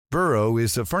Burrow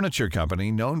is a furniture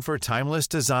company known for timeless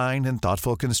design and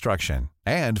thoughtful construction,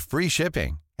 and free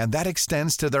shipping, and that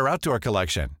extends to their outdoor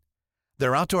collection.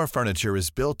 Their outdoor furniture is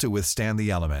built to withstand the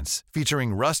elements,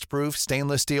 featuring rust-proof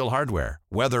stainless steel hardware,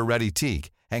 weather-ready teak,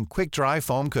 and quick-dry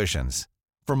foam cushions.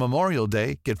 For Memorial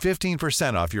Day, get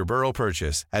 15% off your Burrow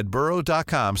purchase at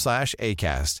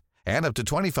burrow.com/acast, and up to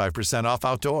 25% off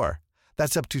outdoor.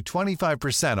 That's up to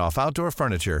 25% off outdoor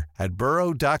furniture at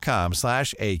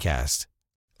burrow.com/acast.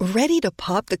 Ready to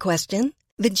pop the question?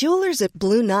 The jewelers at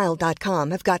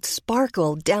BlueNile.com have got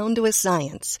sparkle down to a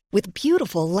science with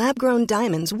beautiful lab-grown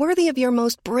diamonds worthy of your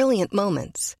most brilliant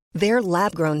moments. Their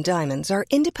lab-grown diamonds are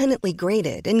independently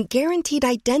graded and guaranteed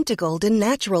identical to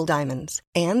natural diamonds,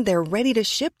 and they're ready to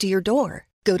ship to your door.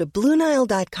 Go to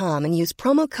BlueNile.com and use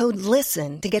promo code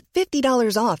LISTEN to get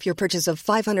 $50 off your purchase of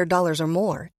 $500 or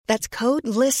more. That's code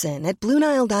LISTEN at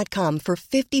BlueNile.com for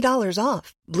 $50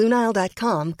 off.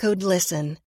 BlueNile.com, code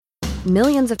LISTEN.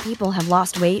 Millions of people have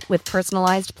lost weight with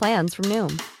personalized plans from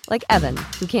Noom. Like Evan,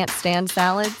 who can't stand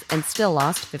salads and still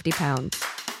lost 50 pounds.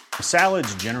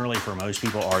 Salads generally for most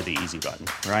people are the easy button,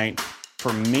 right?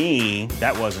 For me,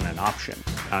 that wasn't an option.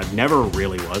 I never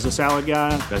really was a salad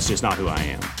guy. That's just not who I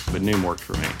am. But Noom worked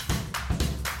for me.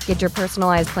 Get your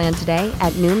personalized plan today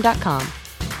at Noom.com.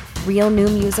 Real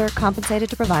Noom user compensated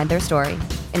to provide their story.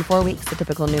 In 4 weeks, the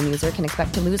typical Noom user can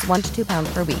expect to lose 1 to 2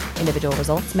 pounds per week. Individual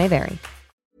results may vary.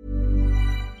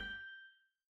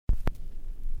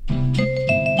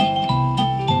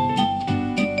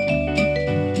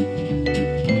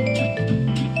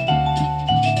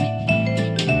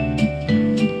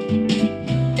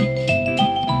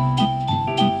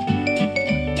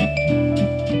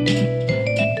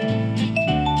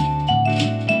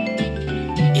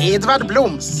 Edvard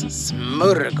Bloms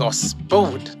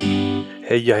smörgåsbord.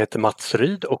 Hej, jag heter Mats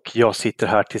Ryd och jag sitter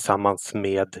här tillsammans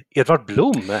med Edvard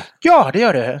Blom. Ja, det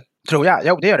gör det. Tror jag.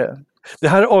 Jo, det gör det. Det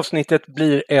här avsnittet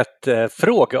blir ett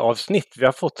frågeavsnitt. Vi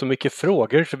har fått så mycket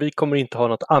frågor så vi kommer inte ha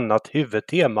något annat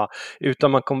huvudtema.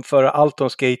 Utan man kommer föra allt om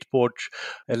skateboards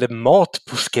eller mat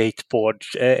på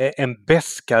skateboards. En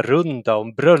bäskarunda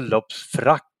om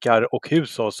bröllopsfrackar och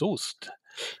hushållsost.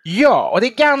 Ja, och det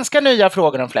är ganska nya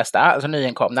frågor de flesta, alltså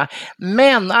nyinkomna.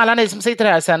 Men alla ni som sitter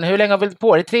här sen, hur länge har vi hållit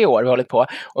på? Det är 3 år vi har hållit på.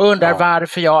 Och undrar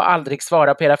varför jag aldrig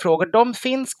svarar på era frågor. De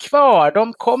finns kvar,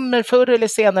 de kommer förr eller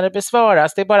senare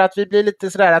besvaras. Det är bara att vi blir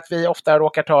lite sådär att vi ofta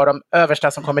råkar ta de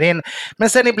översta som kommer in. Men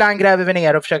sen ibland gräver vi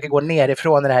ner och försöker gå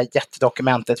nerifrån det här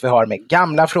jättedokumentet vi har med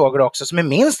gamla frågor också som är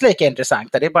minst lika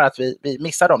intressanta. Det är bara att vi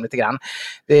missar dem lite grann.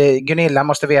 Gunilla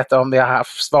måste veta om vi har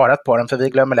svarat på dem för vi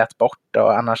glömmer lätt bort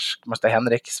och annars måste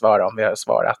Henrik svara om vi har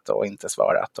svarat och inte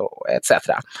svarat och etc.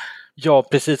 Ja,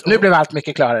 precis. Nu blev allt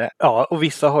mycket klarare. Ja, och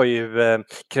vissa har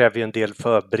kräver ju en del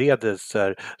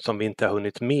förberedelser som vi inte har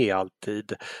hunnit med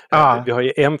alltid. Ja. Vi har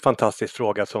ju en fantastisk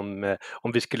fråga som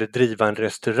om vi skulle driva en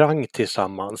restaurang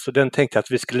tillsammans. Så den tänkte jag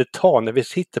att vi skulle ta när vi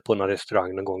sitter på någon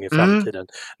restaurang någon gång i framtiden.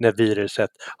 När viruset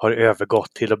har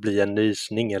övergått till att bli en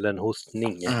nysning eller en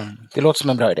hostning. Det låter som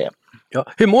en bra idé. Ja,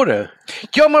 hur mår du?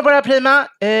 Jag mår bara prima.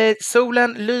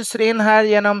 Solen lyser in här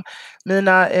genom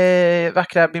mina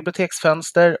vackra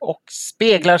biblioteksfönster och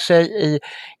speglar sig i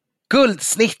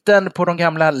guldsnitten på de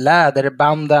gamla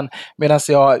läderbanden medan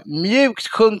jag mjukt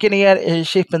sjunker ner i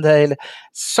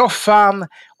Chippendale-soffan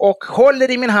och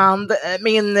håller i min hand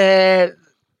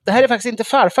det här är faktiskt inte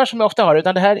farfar som jag ofta har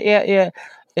utan det här är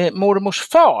mormors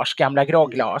fars gamla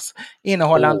grogglas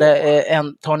innehållande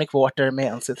en tonic water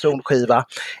med en citronskiva.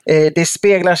 Det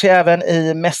speglar sig även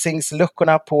i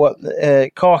mässingsluckorna på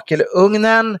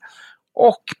kakelugnen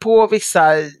och på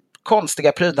vissa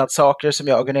konstiga prydnadssaker som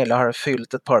jag och Gunilla har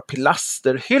fyllt ett par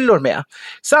pilasterhyllor med.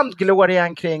 Samt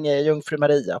glorian kring Jungfru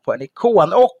Maria på en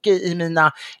ikon och i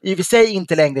mina i och för sig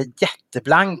inte längre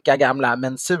jätteblanka gamla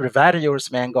mensurvärjor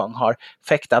som jag en gång har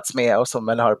fäktats med och som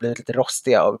väl har blivit lite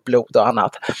rostiga av blod och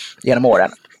annat genom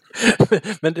åren.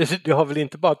 Men du har väl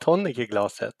inte bara tonic i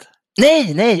glaset?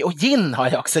 Nej, och gin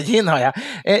har jag också,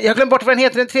 Jag glömde bort vad den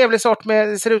heter, en trevlig sort med,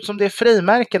 det ser ut som det är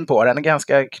frimärken på den,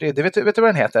 ganska kryddig, vet du vad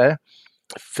den heter?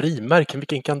 Frimärken,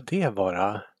 vilken kan det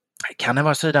vara? Kan det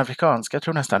vara sydafrikanska? Jag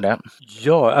tror nästan det.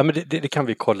 Ja, men det kan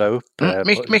vi kolla upp.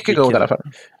 Mycket god i alla fall.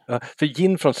 Ja, för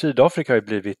gin från Sydafrika har ju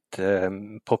blivit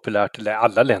populärt. Eller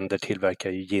alla länder tillverkar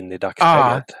ju gin i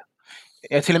dagsläget.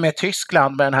 till och med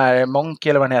Tyskland med den här Monk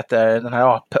eller vad den heter, den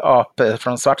här ap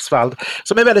från Schwarzwald,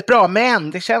 som är väldigt bra,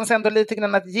 men det känns ändå lite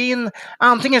grann att gin,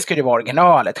 antingen ska det vara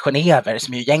originalet, genever,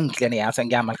 som ju egentligen är, alltså en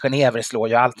gammal genever slår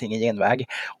ju allting i ginväg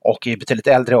och är betydligt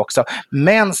äldre också,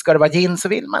 men ska det vara gin så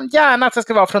vill man gärna att det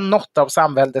ska vara från något av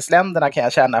samväldesländerna, kan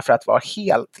jag känna, för att vara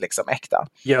helt liksom äkta.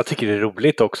 Jag tycker det är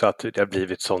roligt också att det har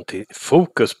blivit sånt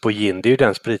fokus på gin. Det är ju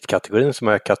den spritkategorin som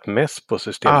har ökat mest på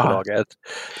Systembolaget.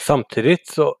 Samtidigt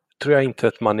så tror jag inte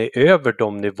att man är över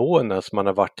de nivåerna som man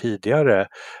har varit tidigare.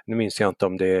 Nu minns jag inte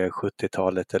om det är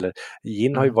 70-talet eller...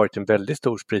 Gin har ju varit en väldigt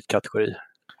stor spritkategori.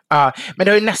 Ja, men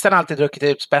det har ju nästan alltid druckit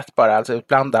utspätt bara, alltså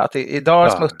utblandat.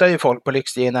 Idag smuttar ju folk på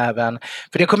lyxgin även.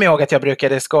 För det kommer jag ihåg att jag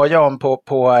brukade skoja om på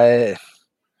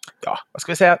vad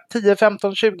ska vi säga, 10,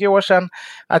 15, 20 år sedan.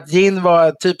 Att gin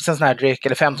var typ en sån här dryck,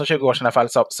 eller 15-20 år sedan i alla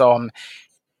fall, som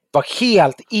var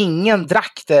helt, ingen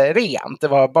drack det rent. Det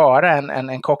var bara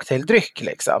en cocktaildryck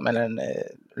liksom, eller en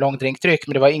långdrinkdryck,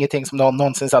 men det var ingenting som någon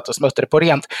någonsin satt och smuttade på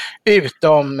rent,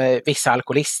 utom vissa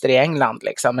alkoholister i England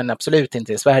liksom, men absolut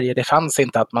inte i Sverige. Det fanns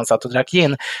inte att man satt och drack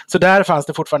gin. Så där fanns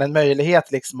det fortfarande en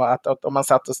möjlighet liksom, att om man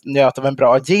satt och njöt av en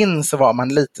bra gin så var man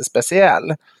lite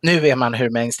speciell. Nu är man hur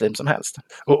mainstream som helst.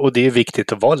 Och det är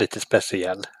viktigt att vara lite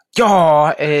speciell.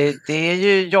 Ja, det är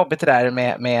ju jobbigt det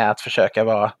där med att försöka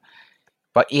vara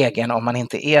egen om man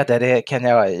inte är det. Det kan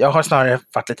jag har snarare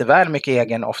varit lite väl mycket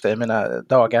egen ofta i mina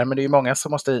dagar, men det är ju många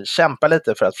som måste kämpa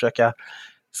lite för att försöka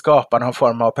skapa någon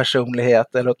form av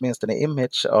personlighet, eller åtminstone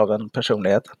image av en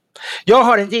personlighet. Jag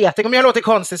har en geting, om jag låter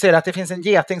konstigt säga att det finns en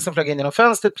geting som flög in genom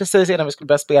fönstret precis innan vi skulle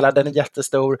börja spela. Den är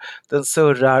jättestor, den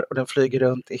surrar och den flyger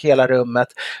runt i hela rummet.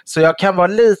 Så jag kan vara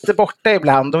lite borta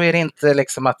ibland, då är det inte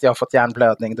liksom att jag har fått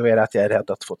hjärnblödning, då är det att jag är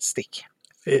rädd att få ett stick.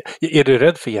 Är du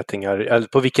rädd för getingar? Eller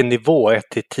på vilken nivå?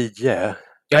 1-10?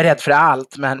 Jag är rädd för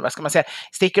allt, men vad ska man säga?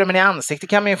 Sticker de in i ansiktet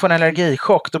kan man ju få en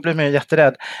allergichock, då blir man ju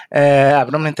jätterädd.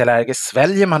 Även om man inte är allergisk,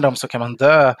 sväljer man dem så kan man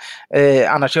dö.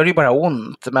 Annars gör det ju bara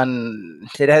ont, men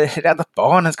jag är rädd att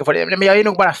barnen ska få det. Men jag är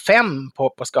nog bara 5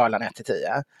 på skalan 1-10.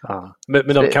 Ja.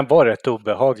 Men de kan vara rätt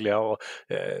obehagliga. Och,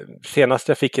 senast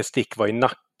jag fick ett stick var i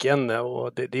nacken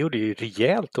och det gjorde ju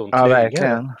rejält ont. Ja,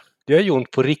 verkligen. Det gör ju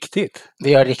ont på riktigt. Det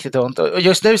gör riktigt ont. Och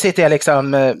just nu sitter jag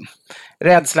liksom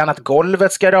rädslan att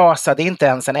golvet ska rasa. Det är inte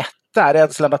ens en 1.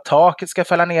 Rädslan att taket ska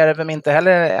falla ner över mig, inte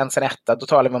heller ens en 1. Då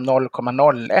talar vi om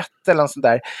 0,01 eller något sånt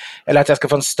där. Eller att jag ska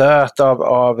få en stöt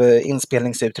av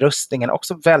inspelningsutrustningen.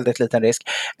 Också väldigt liten risk.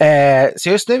 Så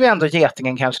just nu är ändå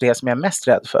getingen kanske det som jag är mest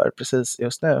rädd för. Precis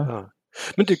just nu. Ja.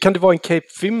 Men du, kan det vara en Cape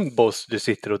Fynbos du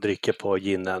sitter och dricker på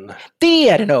ginen? Det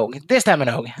är det nog, det stämmer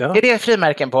nog. Ja. Är det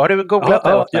frimärken på? Har du googlat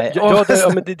det åt mig?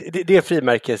 Men det är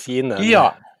frimärkesginen.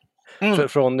 Ja.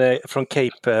 Från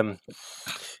Cape,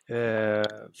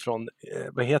 från,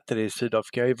 vad heter det i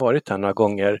Sydafrika? Jag har ju varit här några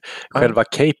gånger. Själva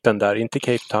Capen där, inte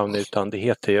Cape Town, utan det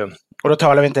heter ju... Och då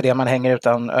talar vi inte det man hänger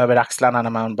utan över axlarna när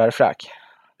man bär frack?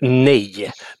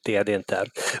 Nej, det är det inte.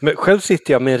 Men själv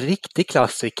sitter jag med en riktig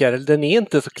klassiker. Den är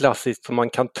inte så klassisk som man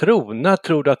kan tro. När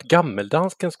tror du att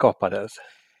gammeldansken skapades?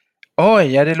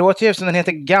 Oj, ja, det låter ju som den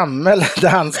heter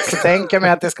gammeldansk. Så tänker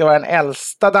mig att det ska vara den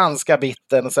äldsta danska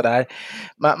bitten och sådär.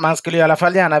 Man skulle i alla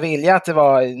fall gärna vilja att det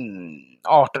var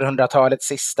 1800-talets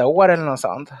sista år eller något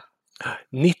sånt.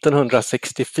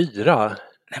 1964.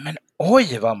 Nej men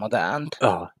oj vad modernt.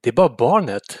 Ja, det är bara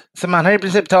barnet. Så man har i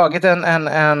princip tagit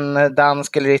en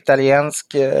dansk eller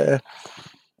italiensk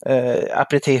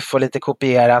aperitif och lite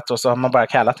kopierat och så har man bara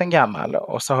kallat den gammal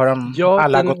och så har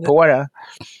alla gått på det.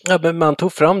 Ja, men man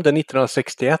tog fram den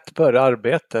 1961 började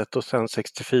arbetet och sen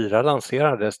 64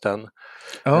 lanserades den.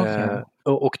 Okay.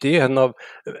 Och det är en av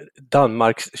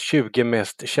Danmarks 20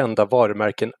 mest kända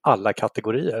varumärken alla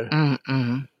kategorier.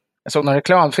 Jag såg någon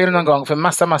reklamfilm någon gång för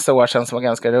massa år sedan som var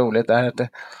ganska roligt. Där det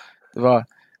var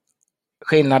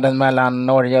skillnaden mellan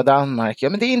Norge och Danmark. Ja,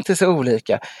 men det är inte så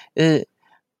olika.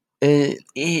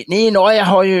 I Norge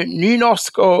har ju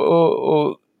nynorsk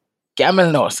och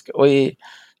gammelnorsk. Och i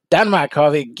Danmark har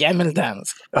vi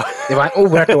gammeldansk. Det var en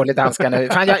oerhört dålig danska nu.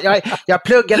 Fan, jag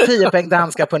pluggar 10 poäng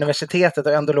danska på universitetet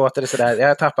och ändå låter det sådär. Jag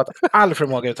har tappat all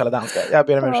förmåga att uttala danska. Jag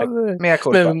ber om ursäkt.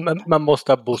 Men man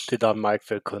måste ha bott i Danmark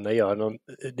för att kunna göra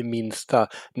det minsta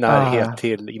närhet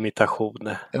till imitation.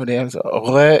 Det är så.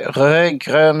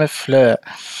 Rödgrön med flö.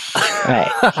 Nej,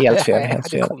 helt fel.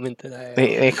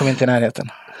 Det kom inte i närheten.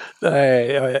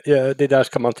 Nej, det där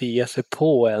ska man inte ge sig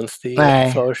på ens. Det är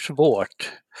för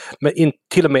svårt. Men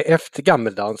till och med efter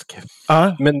gammeldansk.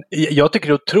 Men jag tycker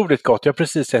det är otroligt gott. Jag har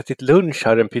precis ätit lunch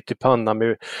här, en pyttipanna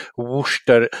med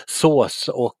Worcestersås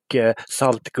och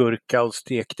saltgurka och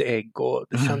stekt ägg. Och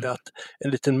det kände att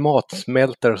en liten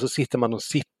matsmältare, och så sitter man och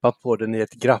sippar på den i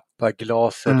ett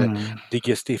grappaglas eller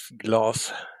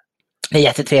digestifglas. Det är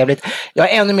jättetrevligt.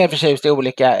 Jag är ännu mer förtjust i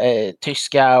olika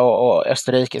tyska och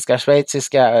österrikiska,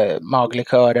 schweiziska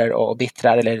maglikörer och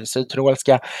bittrar eller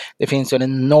sydtyrolska. Det finns ju en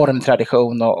enorm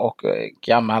tradition och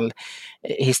gammal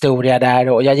historia där,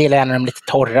 och jag gillar gärna de lite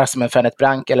torra som en Fernet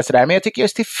Branc eller sådär, men jag tycker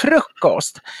just till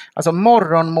frukost, alltså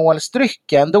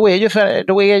morgonmålsdrycken, då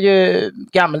är ju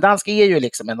gammeldansk är ju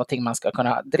liksom någonting man ska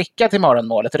kunna dricka till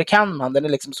morgonmålet, och det kan man. Den är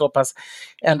liksom så pass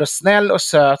ändå snäll och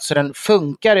söt så den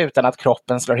funkar utan att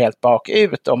kroppen slår helt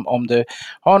bakut om du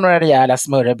har några rejäla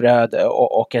smörrebröd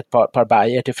och ett par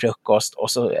bajer till frukost,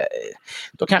 och så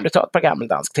då kan du ta ett par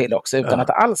gammeldansk till också utan att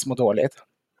alls må dåligt.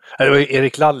 Det var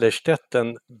Erik Lallerstedt,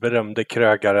 den berömde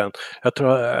krögaren. Jag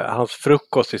tror hans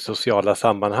frukost i sociala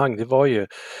sammanhang, det var ju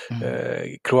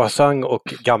croissant och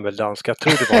gammeldansk. Jag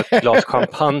tror det var ett glas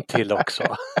champagne till också.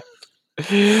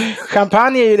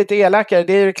 Champagne är ju lite elakare,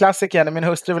 det är ju klassiken. Min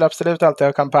hustru vill absolut alltid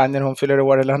ha champagne när hon fyller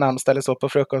år eller har namnsdag eller så på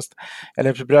frukost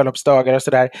eller på bröllopsdagar och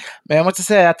sådär. Men jag måste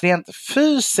säga att rent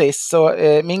fysiskt så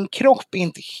min kropp är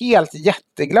inte helt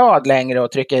jätteglad längre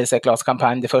att trycka i sig ett glas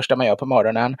champagne det första man gör på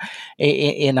morgonen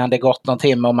innan det gått någon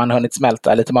timme och man hunnit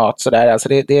smälta lite mat sådär. Alltså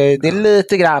det är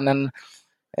lite grann en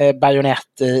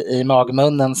bajonett i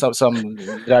magmunnen som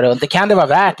drar runt. Det kan det vara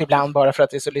värt ibland bara för att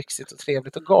det är så lyxigt och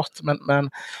trevligt och gott, men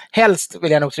helst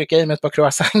vill jag nog trycka i mig ett par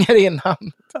croissanter innan.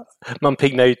 Man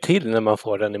pignar ju till när man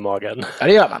får den i magen. Ja,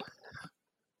 det gör man.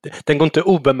 Den går inte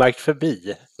obemärkt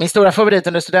förbi. Min stora favorit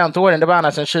under studentåren, det var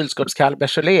annars en kylskåpskall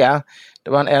Beaujolais.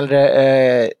 Det var en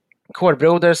äldre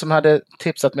kårbroder som hade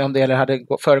tipsat mig om det, eller hade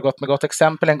föregått med gott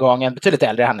exempel en gång. En betydligt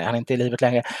äldre, han är inte i livet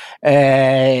längre.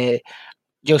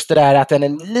 Just det där att den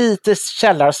är lite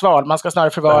källarsval. Man ska snarare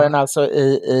förvara den alltså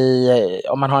i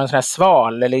om man har en sån här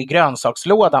sval eller i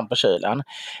grönsakslådan på kylen.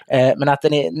 Men att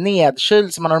den är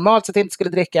nedkyld så man normalt sett inte skulle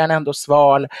dricka den, ändå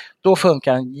sval. Då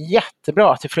funkar den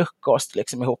jättebra till frukost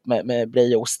liksom ihop med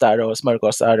brieostar och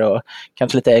smörgåsar och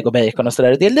kanske lite ägg och bacon och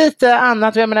sådär. Det är lite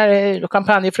annat. Jag menar,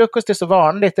 champagnefrukost är så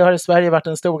vanligt. Det har i Sverige varit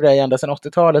en stor grej ända sedan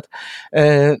 80-talet.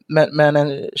 Men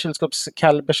en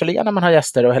kylskåpskall Beaujolais när man har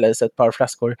gäster och häller i sig ett par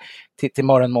flaskor till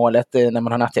morgonmålet när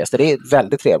man har nattgäster. Det är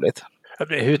väldigt trevligt.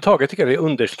 Överhuvudtaget tycker jag det är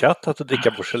underskattat att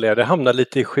dricka Beaujolais. Det hamnar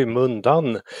lite i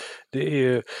skymundan. Det är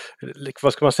ju,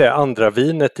 vad ska man säga, andra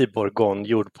vinet i Bourgogne,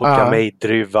 gjord på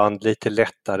Gamay-druvan, lite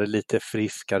lättare, lite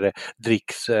friskare,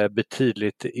 dricks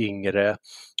betydligt yngre.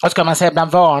 Och ska man säga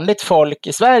bland vanligt folk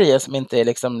i Sverige som inte är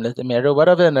liksom lite mer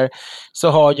roade av viner, så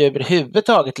har ju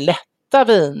överhuvudtaget lätta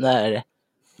viner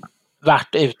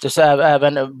varit ute, så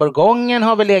även Bourgognen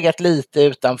har väl legat lite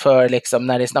utanför liksom,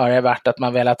 när det snarare varit att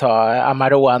man velat ha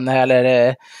Amarone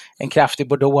eller en kraftig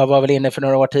Bordeaux var väl inne för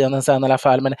några årtionden sedan i alla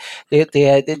fall, men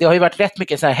det har ju varit rätt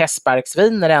mycket så här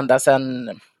hästbarksviner ända sedan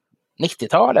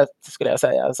 90-talet skulle jag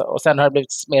säga, alltså. Och sen har det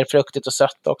blivit mer fruktigt och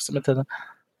sött också med tiden.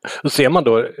 Och ser man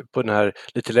då på den här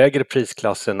lite lägre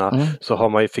prisklasserna så har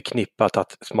man ju förknippat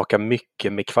att smaka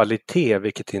mycket med kvalitet,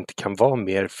 vilket inte kan vara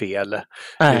mer fel.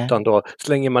 Nej. Utan då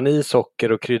slänger man i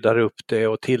socker och kryddar upp det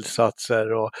och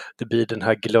tillsatser och det blir den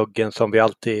här glöggen som vi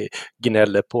alltid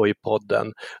gnäller på i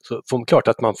podden. Så får man klart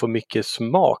att man får mycket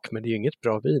smak, men det är ju inget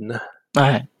bra vin.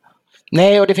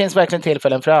 Nej, och det finns verkligen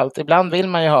tillfällen för allt. Ibland vill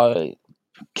man ju ha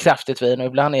kraftigt vin och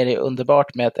ibland är det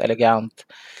underbart med ett elegant,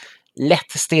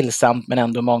 lätt stillsamt men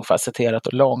ändå mångfacetterat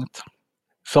och långt.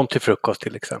 Som till frukost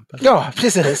till exempel. Ja,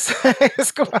 precis.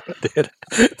 Skål!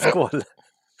 Skål!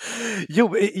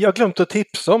 Jo, jag glömt att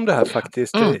tipsa om det här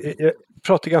faktiskt. Jag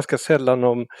pratar ganska sällan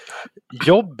om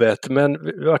jobbet, men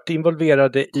vi har varit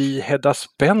involverade i Hedda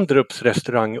Spendrups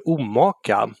restaurang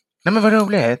Omaka. Nej, men vad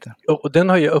roligt. Och den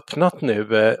har ju öppnat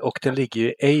nu och den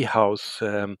ligger i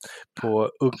A-House på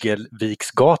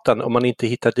Uggelviksgatan. Om man inte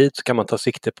hittar dit så kan man ta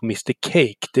sikte på Mr.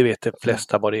 Cake. Det vet de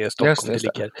flesta vad det är i Stockholm. Det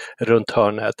ligger runt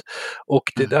hörnet. Och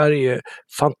det där är ju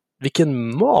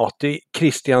vilken mat! Det är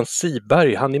Christian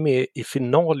Siberg, han är med i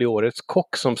final i Årets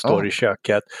kock som står i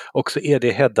köket. Och så är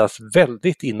det Heddas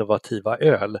väldigt innovativa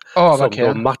öl som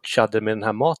då matchade med den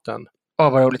här maten.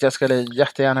 Vad roligt, jag skulle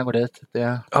jättegärna gå dit.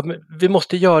 Ja, men vi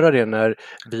måste göra det när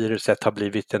viruset har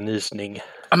blivit en nysning.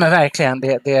 Ja, men verkligen,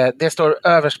 det står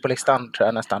överst på listan tror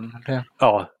jag nästan.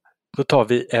 Ja, då tar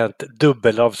vi ett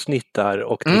dubbelavsnitt där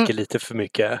och dricker lite för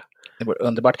mycket. Det vore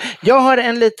underbart. Jag har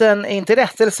en liten, inte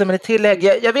rättelse, men ett tillägg.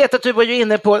 Jag vet att du var ju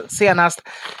inne på senast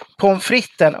pommes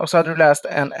fritesen och så hade du läst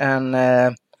en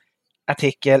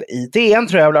artikel i DN,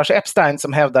 tror jag, av Lars Epstein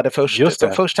som hävdade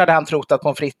först hade han trott att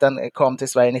pommes fritesen kom till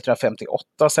Sverige 1958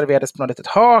 och serverades på något litet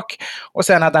hak, och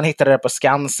sen hade han hittat det på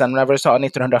Skansen, vad du sa,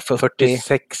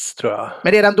 1946 tror jag.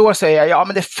 Men redan då säger jag,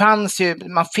 men det fanns ju,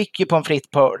 man fick ju pommes frites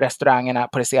på restaurangerna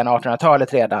på det sena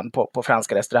 1800-talet redan, på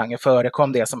franska restauranger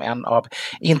förekom det som en av,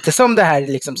 inte som det här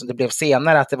liksom som det blev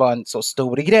senare att det var en så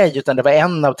stor grej, utan det var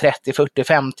en av 30, 40,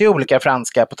 50 olika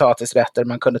franska potatisrätter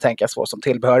man kunde tänkas få som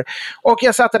tillbehör. Och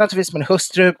jag satte naturligtvis min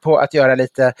hustru på att göra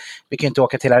lite, vi kan ju inte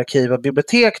åka till arkiv och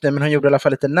bibliotek nu, men hon gjorde i alla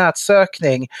fall lite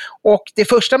nätsökning. Och det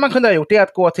första man kunde ha gjort är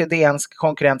att gå till DNs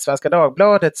konkurrent Svenska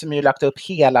Dagbladet, som ju lagt upp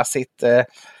hela sitt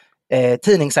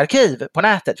tidningsarkiv på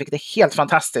nätet, vilket är helt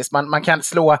fantastiskt. Man kan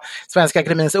slå Svenska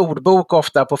Akademins ordbok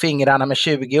ofta på fingrarna med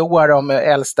 20 år om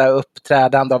äldsta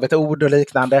uppträdande av ett ord och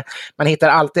liknande. Man hittar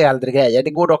alltid äldre grejer.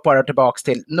 Det går dock bara tillbaka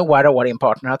till några år in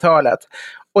på 1800-talet.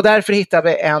 Och därför hittar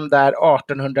vi en där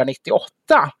 1898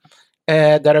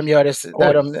 där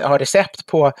de har recept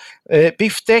på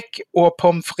biftek och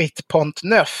pommes frites pont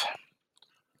neuf.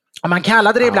 Man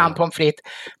kallade det ibland pommes frites.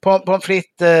 Pommes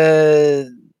frites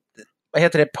vad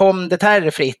heter det? Pomme de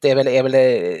terre frites är väl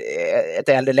ett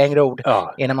äldre längre ord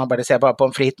innan man började säga bara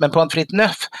pommes frites. Men pommes frites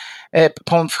neuf,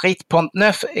 pommes frites pont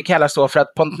neuf kallas så för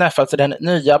att pont neuf, alltså den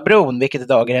nya bron, vilket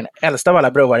idag är den äldsta av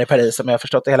alla broar i Paris, om jag har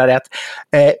förstått det hela rätt.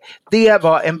 Det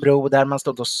var en bro där man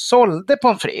stod och sålde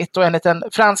pommes frites, och enligt den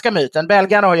franska myten,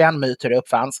 belgarna har ju en myt hur det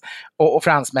uppfanns och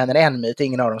fransmännen en myt,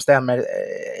 ingen av dem stämmer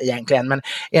egentligen, men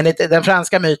enligt den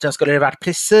franska myten skulle det varit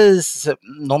precis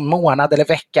någon månad eller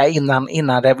vecka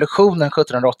innan revolutionen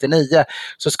 1789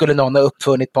 så skulle någon ha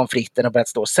uppfunnit pommes fritesen och börjat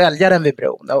stå och sälja den vid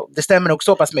bron. Och det stämmer nog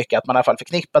så pass mycket att man i alla fall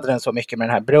förknippade den så mycket med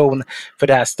den här bron, för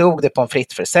där stod det pommes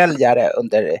frites-försäljare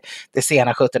under det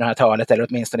sena 1700-talet eller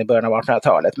åtminstone i början av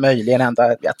 1800-talet. Möjligen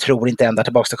jag tror inte ända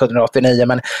tillbaka till 1789,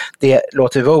 men det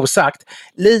låter vi vara osagt.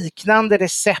 Liknande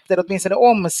recept eller åtminstone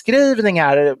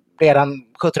omskrivningar, redan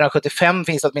 1775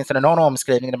 finns det åtminstone någon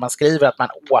omskrivning där man skriver att man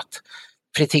åt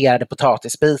friterade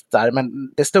potatisbitar, men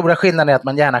det stora skillnaden är att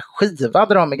man gärna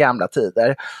skivade dem i gamla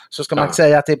tider. Så ska man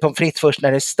säga att det är pommes frites först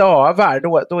när det stavar,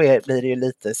 då blir det ju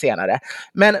lite senare.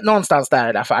 Men någonstans där i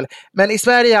alla fall. Men i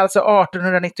Sverige alltså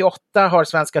 1898 har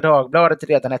Svenska Dagbladet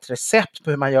redan ett recept på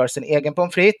hur man gör sin egen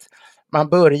pommes frites. Man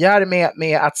börjar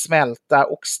med att smälta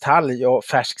oxtalg och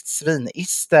färskt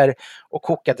svinister och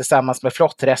koka tillsammans med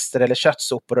flottrester eller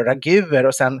köttsopor och raguer,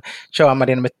 och sen kör man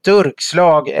det med ett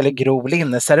durkslag eller grov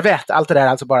linneservett. Allt det där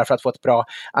alltså bara för att få ett bra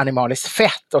animaliskt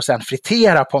fett och sen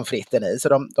fritera pommes fritesen i. Så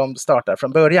de startar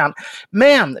från början.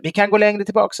 Men vi kan gå längre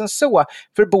tillbaka än så,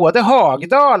 för både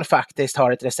Hagdahl faktiskt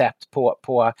har ett recept på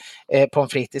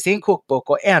pommes frites i sin kokbok,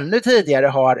 och ännu tidigare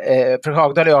har för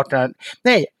Hagdahl i 1800...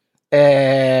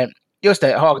 Just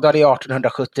det, Hagdahl i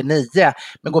 1879.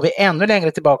 Men går vi ännu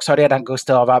längre tillbaka så har redan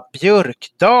Gustava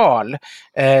Björkdahl,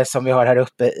 som vi har här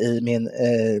uppe i min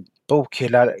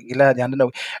bokhylla, glädjande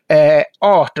nog,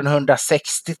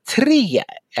 1863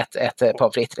 ett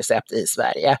pommes frites-recept i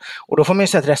Sverige. Och då får man ju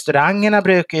säga att restaurangerna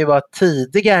brukar ju vara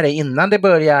tidigare innan det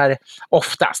börjar,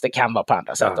 oftast, det kan vara på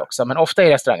andra sätt också, men ofta är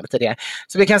restaurangerna tidigare.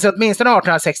 Så vi kan säga att åtminstone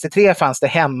 1863 fanns det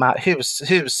hemma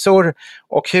husor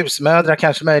och husmödrar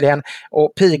kanske möjligen,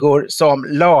 och pigor som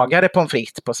lagade pommes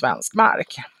frites på svensk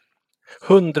mark.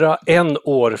 101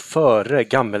 år före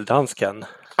gammeldansken.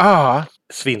 Ja.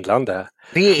 Svindlande.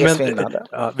 Det är svindlande.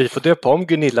 Vi får döpa om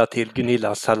Gunilla till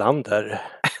Gunilla Salander.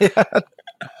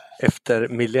 Efter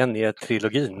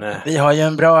millennietrilogin. Vi har ju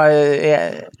en bra...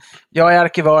 jag är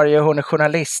arkivarie och hon är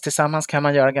journalist. Tillsammans kan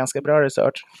man göra ganska bra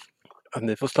research.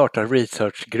 Ni får starta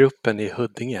researchgruppen i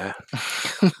Huddinge.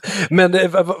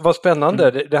 Men vad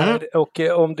spännande det här. Och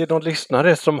om det är någon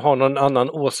lyssnare som har någon annan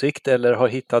åsikt eller har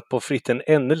hittat på fritten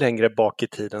ännu längre bak i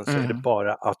tiden, så är det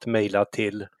bara att mejla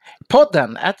till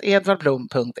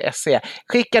podden@edvardblom.se.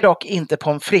 Skicka dock inte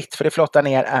pommes frites, för det flottar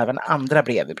ner även andra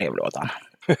brev i brevlådan.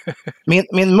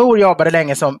 Min mor jobbade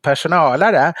länge som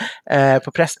personalare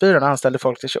på Pressbyrån och anställde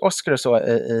folk till kiosker och så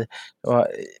i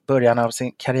början av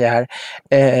sin karriär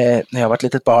när jag var ett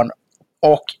litet barn.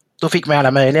 Och då fick man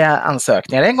alla möjliga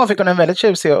ansökningar. En gång fick hon en väldigt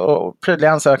tjusig och prydlig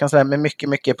ansökan så där, med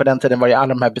mycket på den tiden var ju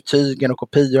alla de här betygen och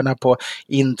kopiorna på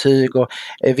intyg och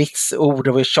vitsord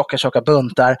och tjocka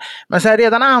buntar. Men så här,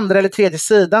 redan andra eller tredje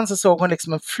sidan så såg hon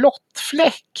liksom en flott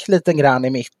fläck lite grann i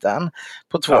mitten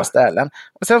på 2 ställen.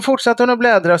 Och sen fortsatte hon att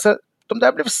bläddra och så de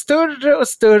där blev större och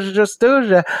större och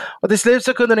större. Och till slut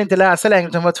så kunde hon inte läsa längre,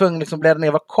 utan hon var tvungen liksom att bläddra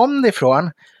ner. Var kom det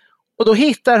ifrån? Och då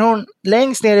hittar hon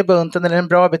längst ner i bunten, eller en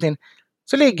bra bit in,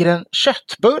 så ligger en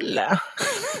köttbulle.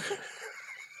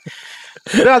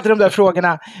 Det är alltid de där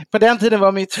frågorna. På den tiden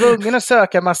var man ju tvungen att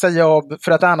söka massa jobb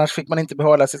för att annars fick man inte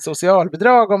behålla sitt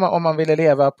socialbidrag om man ville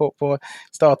leva på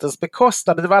statens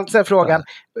bekostnad. Det var alltid den frågan.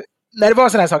 När det var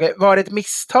sådana här saker, var det ett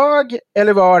misstag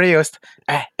eller var det just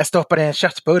jag stoppade en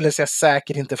köttbulle så jag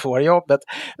säkert inte får jobbet?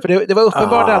 För det var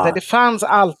uppenbart att det fanns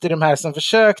alltid de här som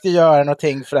försökte göra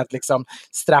någonting för att liksom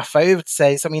straffa ut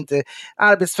sig, som inte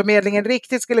Arbetsförmedlingen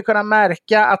riktigt skulle kunna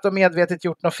märka att de medvetet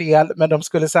gjort något fel, men de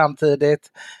skulle samtidigt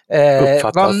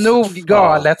vara nog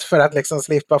galet för att liksom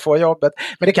slippa få jobbet.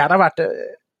 Men det kan ha varit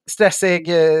stressig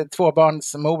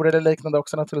tvåbarnsmor eller liknande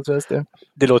också naturligtvis.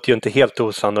 Det låter ju inte helt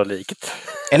osannolikt.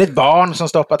 Eller ett barn som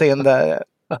stoppat in det.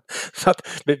 Så att,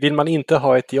 vill man inte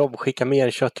ha ett jobb, skicka med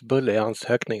en köttbulle i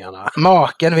ansökningarna.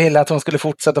 Maken ville att hon skulle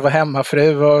fortsätta vara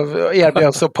hemmafru och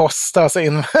erbjöd så posta sig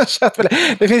in med köttbulle.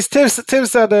 Det finns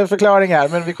tusen förklaringar,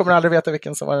 men vi kommer aldrig veta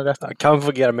vilken som var den rätta. Kan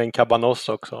fungera med en kabanoss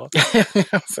också.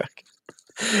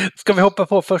 Ska vi hoppa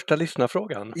på första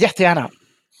lyssnarfrågan? Jättegärna.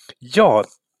 Ja.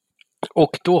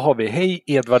 Och då har vi, hej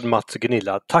Edvard, Mats och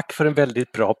Gunilla, tack för en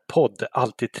väldigt bra podd.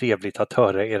 Alltid trevligt att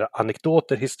höra era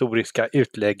anekdoter, historiska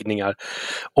utläggningar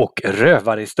och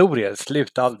rövarhistorier.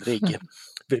 Sluta aldrig.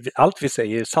 Allt vi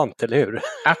säger är sant, eller hur?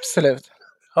 Absolut.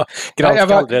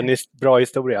 Granska aldrig en bra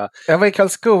historia. Jag var i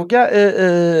Karlskoga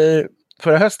i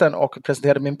förra hösten och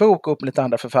presenterade min bok upp med lite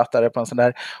andra författare på en sån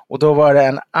där. Och då var det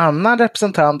en annan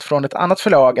representant från ett annat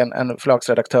förlag, en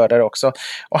förlagsredaktör där också.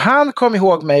 Och han kom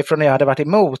ihåg mig från när jag hade varit i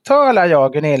Motala, jag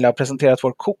och Gunilla, och presenterat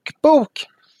vår kokbok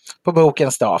på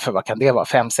bokens dag för vad kan det vara,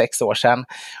 5-6 år sedan.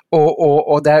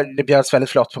 Och där det bjöds väldigt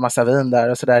flott på massa vin där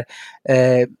och sådär.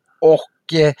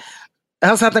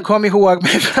 Han sa att han kom ihåg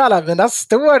mig för alla mina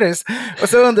stories. Och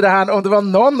så undrade han om det var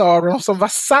någon av dem som var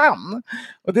sann.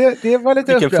 Och det var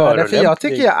lite upprörande. För jag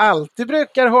tycker jag alltid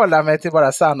brukar hålla mig till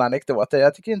bara sanna anekdoter.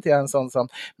 Jag tycker inte jag är en sån som...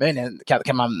 Men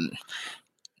kan man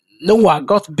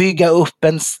något bygga upp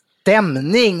en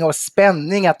stämning och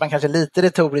spänning, att man kanske lite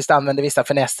retoriskt använder vissa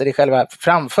finesser i själva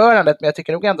framförandet. Men jag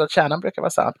tycker nog ändå att kärnan brukar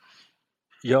vara sann.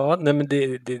 Ja, nej men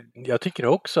jag tycker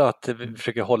också att vi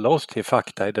försöker hålla oss till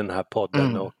fakta i den här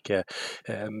podden.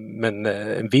 Men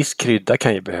en viss krydda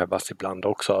kan ju behövas ibland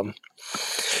också.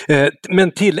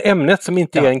 Men till ämnet som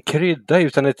inte är en krydda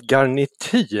utan ett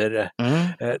garnityr.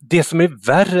 Det som är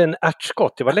värre än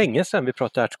ärtskott. Det var länge sedan vi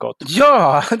pratade ärtskott.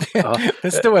 Ja,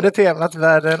 det står det temat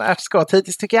värre än ärtskott.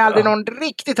 Hittills tycker jag aldrig någon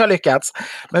riktigt har lyckats.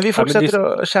 Men vi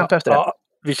fortsätter att kämpa efter det.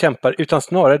 Vi kämpar, utan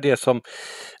snarare det som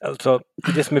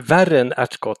är värre än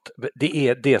ärtskott, det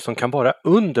är det som kan vara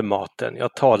under maten.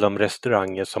 Jag talar om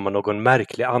restauranger som av någon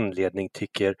märklig anledning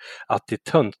tycker att det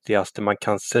töntigaste man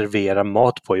kan servera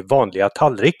mat på är vanliga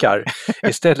tallrikar.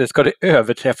 Istället ska det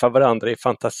överträffa varandra i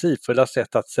fantasifulla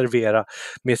sätt att servera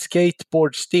med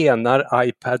skateboard, stenar,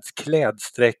 iPads,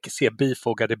 klädsträck, se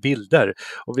bifogade bilder.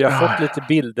 Och vi har fått lite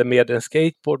bilder med en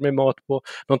skateboard med mat på,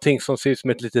 någonting som ser ut som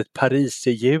ett litet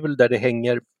pariserhjul där det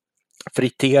hänger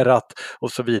friterat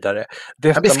och så vidare.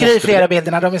 Jag beskriver flera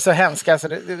bilderna, de är så hemska så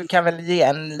du kan väl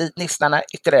ge lyssnarna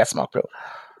ytterligare smakprov.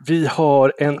 Vi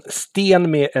har en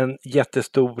sten med en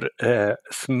jättestor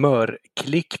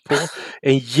smörklick på,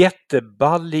 en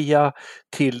jättebalja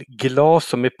till glas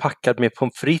som är packad med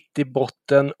pommes frites i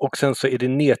botten och sen så är det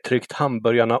nedtryckt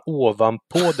hamburgarna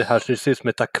ovanpå. Det här ser ut som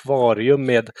ett akvarium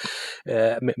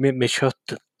med kött,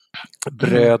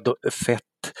 bröd och fett,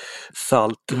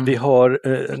 salt. Vi har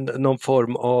någon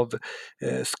form av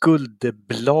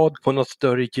skuldblad på något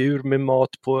större djur med mat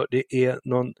på. Det är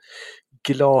någon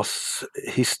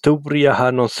glashistoria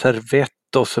här, någon servett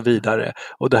och så vidare.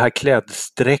 Och det här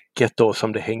klädsträcket då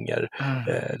som det hänger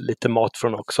lite mat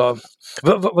från också.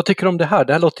 Vad tycker du om det här?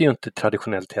 Det här låter ju inte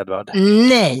traditionellt, Edvard.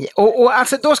 Nej, och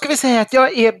alltså då ska vi säga att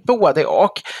jag är både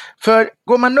och. För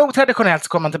går man nog traditionellt så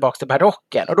kommer man tillbaka till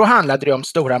barocken. Och då handlade det om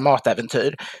stora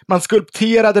matäventyr. Man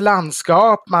skulpterade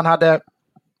landskap, man hade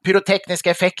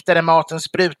pyrotekniska effekter där maten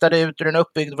sprutade ut ur en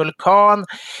uppbyggd vulkan.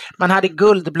 Man hade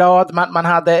guldblad, man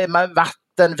hade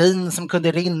vatten, vin som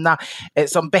kunde rinna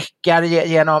som bäckar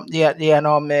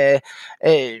genom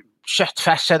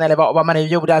köttfärsen eller vad man nu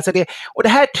gjorde. Alltså och det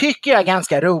här tycker jag är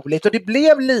ganska roligt och det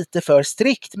blev lite för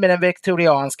strikt med den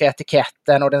viktorianska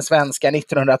etiketten och den svenska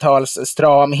 1900-tals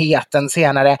stramheten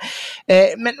senare.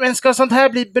 Men ska sånt här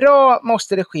bli bra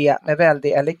måste det ske med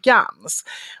väldig elegans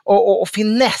och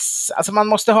finess. Alltså man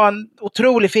måste ha en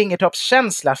otrolig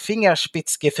fingertoppskänsla,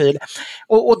 fingerspitzgefühl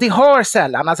och det har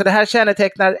sällan. Alltså det här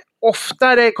kännetecknar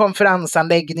oftare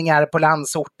konferensanläggningar på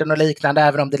landsorten och liknande,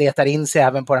 även om det letar in sig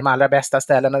även på de allra bästa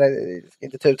ställena. Det är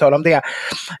inte tutal om det.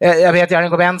 Jag vet, jag har en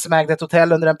god vän som ägde ett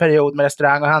hotell under en period med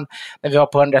restaurang, och när vi var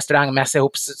på en restaurangmässa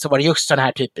ihop så var det just sån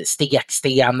här typ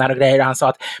stekstenar och grejer, och han sa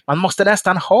att man måste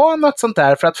nästan ha något sånt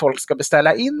där för att folk ska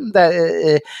beställa in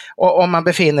det om man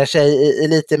befinner sig i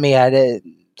lite mer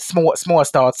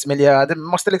småstadsmiljö. Det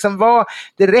måste liksom vara,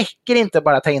 det räcker inte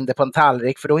bara att ta in det på en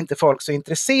tallrik, för då är inte folk så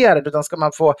intresserade, utan ska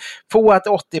man få att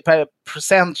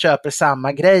 80% köper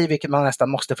samma grej, vilket man nästan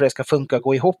måste för att det ska funka och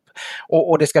gå ihop,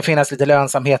 och det ska finnas lite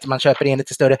lönsamhet, man köper in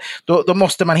lite större, då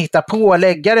måste man hitta på och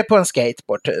lägga det på en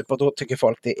skateboard typ, och då tycker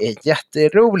folk det är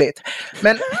jätteroligt.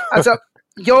 Men alltså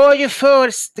jag är ju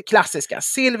för det klassiska.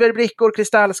 Silverbrickor,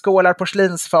 kristallskålar,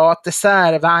 porslinsfat,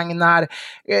 dessertvagnar,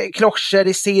 klossor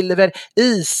i silver,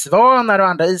 isvanar och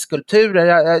andra isskulpturer.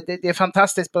 Det är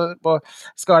fantastiskt. På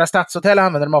Skara stadshotell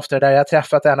använder de ofta det där. Jag har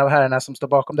träffat en av herrarna som står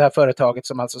bakom det här företaget,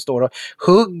 som alltså står och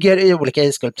hugger i olika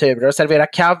isskulpturer och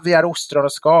serverar kaviar, ostron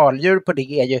och skaldjur på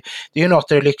det. Det är ju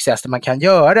något av det lyxigaste man kan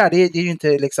göra. Det är ju inte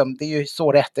liksom, det är ju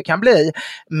så rätt det kan bli.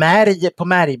 Märg på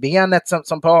märgbenet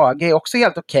som på AG är också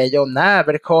helt okej, och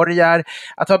näverkorgar,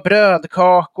 att ha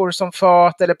brödkakor som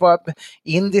fat, eller på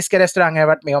indiska restauranger har jag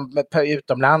varit med om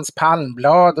utomlands,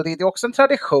 palmblad, och det är också en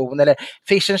tradition, eller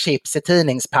fish and chips i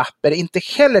tidningspapper, inte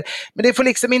heller, men det får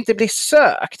liksom inte bli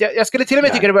sökt. Jag skulle till och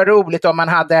med tycka det var roligt om man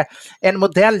hade en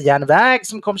modelljärnväg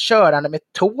som kom körande med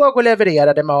tåg och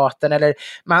levererade maten, eller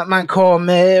man kom,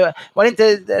 var det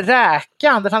inte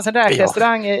Räkan, det fanns en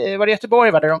räkrestaurang, var det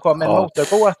Göteborg, där de kom med en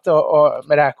motorbåt och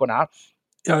med räkorna.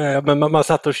 Ja, men man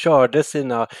satt och körde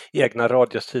sina egna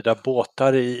radiostyrda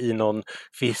båtar i någon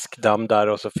fiskdamm där,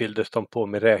 och så fylldes de på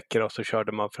med räkor och så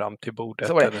körde man fram till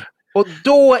bordet. Och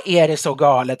då är det så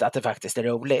galet att det faktiskt är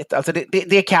roligt. Alltså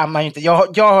det kan man ju inte.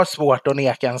 Jag har svårt att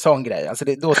neka en sån grej. Alltså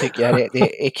då tycker jag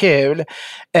det är kul.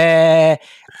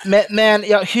 Men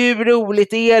ja, hur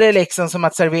roligt är det liksom som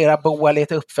att servera bål i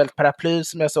ett uppfällt paraply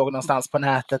som jag såg någonstans på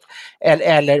nätet,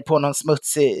 eller på någon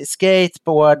smutsig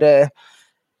skateboard.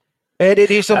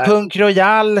 Det är som Punk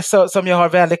Royal som jag har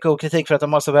väldigt god kritik för att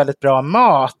de har så väldigt bra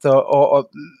mat.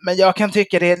 Men jag kan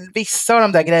tycka det är vissa av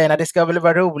de där grejerna, det ska väl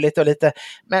vara roligt och lite,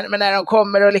 men när de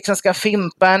kommer och liksom ska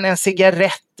fimpa en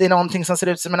cigarett i någonting som ser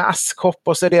ut som en askkopp,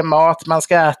 och så är det mat man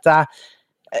ska äta.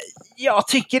 Jag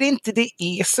tycker inte det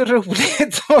är så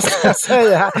roligt, måste jag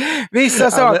säga.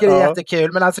 Vissa saker är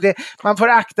jättekul, men alltså man får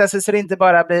akta sig så det inte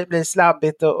bara blir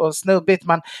slabbigt och snubbigt.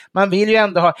 Man vill ju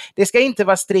ändå ha, det ska inte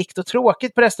vara strikt och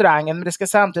tråkigt på restaurangen, men det ska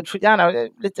samtidigt få gärna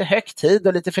lite högtid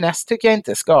och lite finess, tycker jag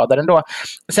inte skadar ändå.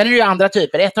 Sen är det ju andra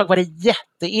typer. Ett tag var det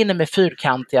jätteinne med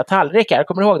fyrkantiga tallrikar,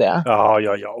 kommer du ihåg det?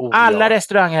 Ja. Alla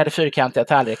restauranger hade fyrkantiga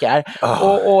tallrikar.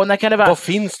 Och när kan det vara? Vad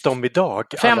finns de idag?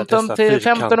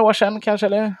 15 år sedan kanske,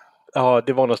 eller? Ja,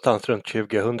 det var någonstans runt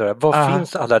 2000. Vad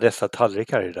finns alla dessa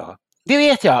tallrikar idag? Det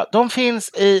vet jag. De finns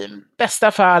i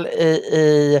bästa fall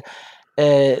i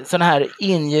sådana här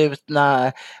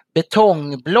ingjutna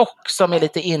betongblock som är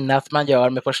lite inne att man gör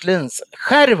med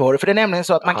porslinsskärvor. För det är nämligen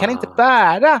så att man kan inte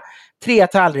bära 3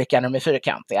 tallrikar när de är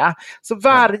fyrkantiga. Så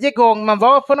varje gång man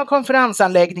var på någon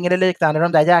konferensanläggning eller liknande,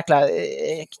 de där jäkla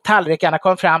tallrikarna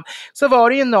kom fram, så var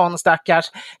det ju någon stackars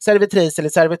servitris eller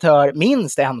servitör,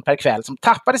 minst en per kväll, som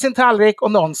tappade sin tallrik,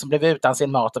 och någon som blev utan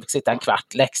sin mat och fick sitta en kvart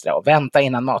extra och vänta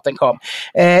innan maten kom.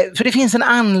 För det finns en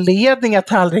anledning att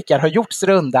tallrikar har gjorts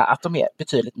runda, att de är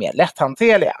betydligt mer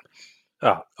lätthanterliga.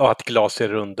 Ja, och att glas är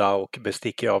runda och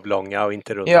bestick är avlånga och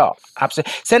inte runda. Ja, absolut.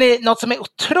 Sen är det något som är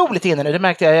otroligt inne nu, det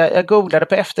märkte jag googlade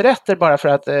på efterrätter bara för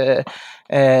att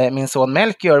min son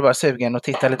Melchior var sugen och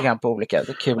tittade lite grann på olika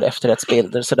kul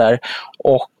efterrättsbilder sådär.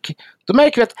 Och då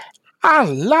märker vi att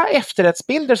alla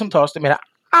efterrättsbilder som tas numera,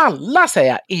 alla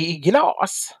säger är i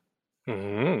glas.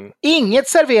 Inget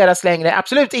serveras längre,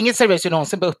 absolut inget serveras ju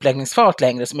någonsin på uppläggningsfat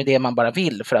längre, som är det man bara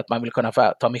vill för att man vill kunna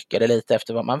få ta mycket eller lite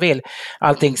efter vad man vill.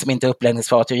 Allting som inte är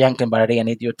uppläggningsfat är egentligen bara ren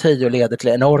idioti och leder till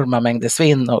enorma mängder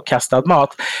svinn och kastad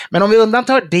mat. Men om vi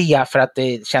undantar det för att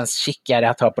det känns chickare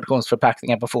att ha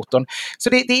portionsförpackningar på foton, så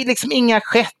det är liksom inga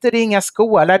skätter, det är inga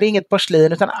skålar, det är inget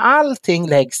porslin, utan allting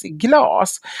läggs i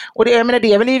glas. Och det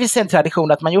är väl i en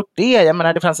tradition att man gjort det. Jag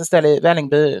menar, det fanns ett ställe i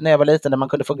Vällingby när jag var liten där man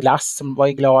kunde få glass som var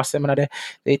i glas. Jag menar, det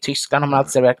i Tyskland har man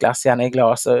alltid serverat glass gärna i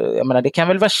glas. Jag menar, det kan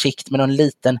väl vara skikt med någon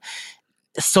liten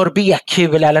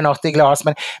sorbetkula eller något i glas.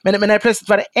 Men när det plötsligt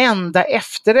var det enda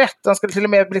efterrätt, de skulle till och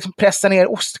med liksom pressa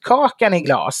ner ostkakan i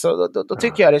glas. Då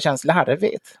tycker jag det känns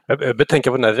larvigt. Jag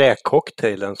betänker på den här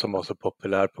räkcocktailen som var så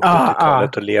populär på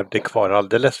 70-talet och levde kvar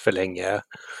alldeles för länge.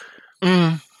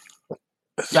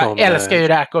 Jag älskar ju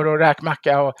räkor och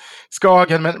räkmacka och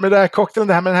skagen, men med det här cocktailen,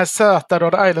 det här med den här söta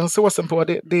Rhode Island-såsen på,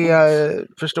 det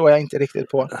förstår jag inte riktigt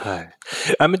på. Nej.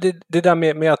 Ja, men det där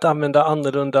med att använda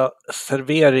annorlunda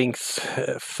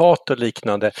serveringsfat och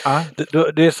liknande,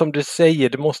 det är som du säger,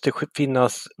 det måste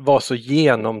vara så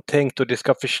genomtänkt och det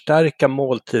ska förstärka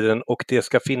måltiden och det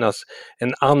ska finnas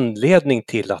en anledning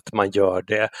till att man gör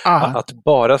det. Att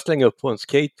bara slänga upp på en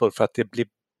skateboard för att det blir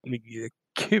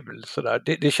kul sådär,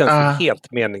 det känns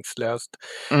helt meningslöst.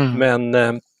 Men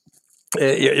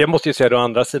jag måste ju säga å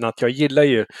andra sidan att jag gillar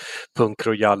ju Punk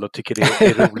Royal och tycker det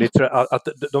är roligt för att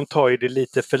de tar ju det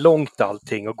lite för långt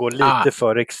allting och går lite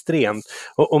för extremt.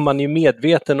 Och man är ju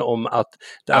medveten om att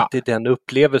det är den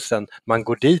upplevelsen man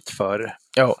går dit för.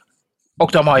 Jo.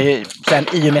 Och de har ju, sen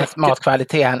i och med att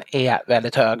matkvaliteten är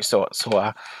väldigt hög så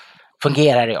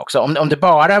fungerar det också. Om det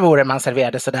bara vore man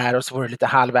serverade sådär och så vore det lite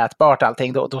halvätbart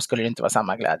allting, då skulle det inte vara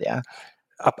samma glädje.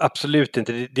 Absolut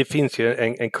inte. Det finns ju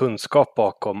en kunskap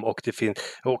bakom och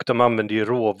de använder ju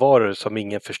råvaror som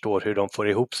ingen förstår hur de får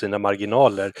ihop sina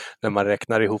marginaler när man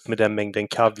räknar ihop med den mängden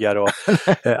kaviar och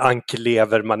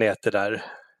anklever man äter där.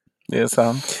 Det är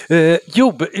sant.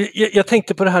 Jag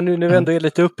tänkte på det här nu när vi ändå är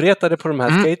lite uppretade på de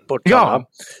här skateboardarna.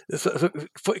 Så,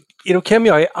 är det okej om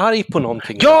jag är arg på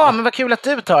någonting? Ja, men vad kul att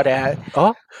du tar det här.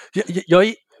 Ja, jag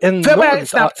är Får jag bara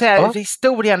snabbt säga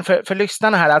historien för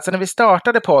lyssnarna här. Alltså när vi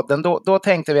startade podden då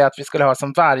tänkte vi att vi skulle ha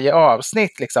som varje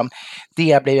avsnitt liksom.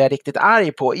 Det blev jag riktigt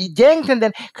arg på.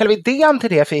 Egentligen själva idén till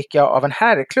det fick jag av en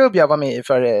herrklubb jag var med i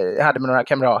jag hade med några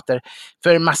kamrater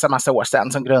för massa år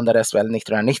sedan som grundades väl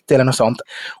 1990 eller något sånt.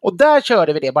 Och där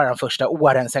körde vi det bara de första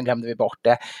åren, sen glömde vi bort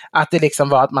det. Att det liksom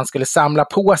var att man skulle samla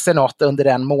på sig något under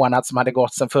den månad som hade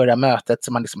gått sedan förra mötet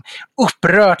som man liksom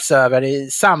upprörts över i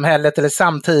samhället eller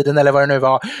samtiden eller vad det nu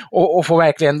var. Och få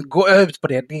verkligen gå ut på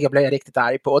det blev jag riktigt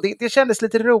arg på. Och det kändes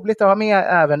lite roligt att ha med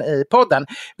även i podden.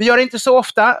 Vi gör det inte så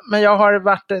ofta, men jag har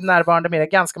varit närvarande med det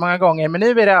ganska många gånger. Men nu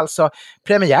är det alltså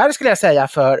premiär skulle jag säga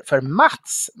för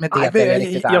Mats med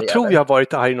det. Jag tror jag har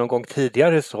varit arg någon gång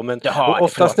tidigare så, men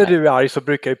oftast när du är arg så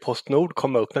brukar ju Postnord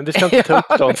komma upp. Men vi ska inte ta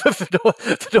upp dem för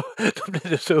då blir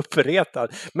det så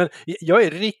uppretad. Men jag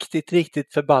är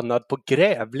riktigt förbannad på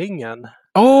grävlingen.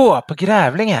 På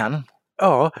grävlingen?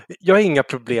 Ja, jag har inga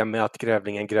problem med att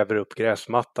grävlingen gräver upp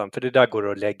gräsmattan för det där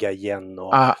går att lägga igen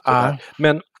och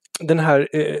men den här,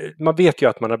 man vet ju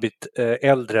att man har blivit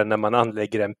äldre när man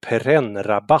anlägger en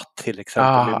perennrabatt till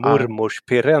exempel med mormors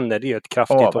perenner, det är ett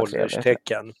kraftigt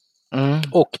ålderstecken.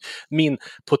 Och min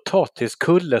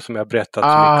potatiskulle som jag berättat så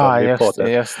mycket om i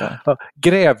podden. Just det.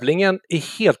 Grävlingen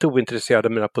är helt ointresserad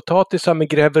av mina potatisar men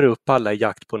gräver upp alla i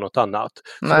jakt på något annat.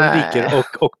 Så de ligger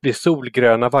och blir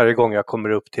solgröna varje gång jag kommer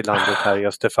upp till landet här i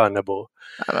Österfärnebo.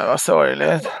 Men vad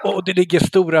sorgligt. Och det ligger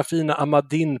stora fina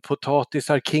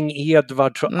Amadin-potatisar, King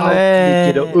Edwards och allt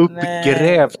ligger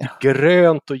uppgrävt,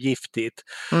 grönt och giftigt.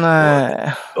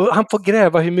 Och han får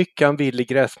gräva hur mycket han vill i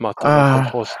gräsmattan och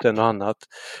komposten och annat.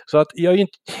 Så att jag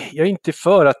är inte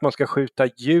för att man ska skjuta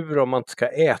djur om man inte ska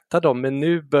äta dem, men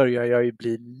nu börjar jag ju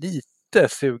bli lite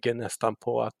sugen nästan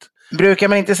på att... Brukar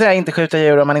man inte säga inte skjuta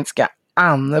djur om man inte ska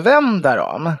använda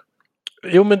dem?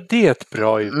 Jo, men det är ett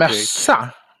bra uttryck. Mössa?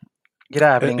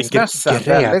 Grävlingsmössa,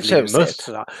 väldigt tjusigt.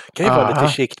 Kan ju vara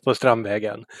lite skikt på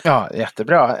Strandvägen. Ja,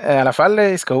 jättebra. I alla fall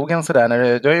i skogen sådär.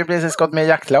 När du har ju precis gått med i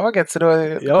jaktlaget så då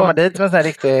kommer man dit med en sån här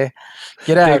riktig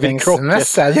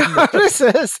grävlingsmössa. Ja,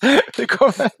 precis. Du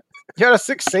kommer göra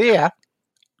succé.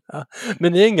 Ja.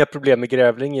 Men ni har inga problem med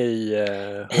grävling i...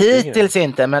 Hittills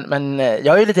inte, men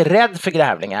jag är lite rädd för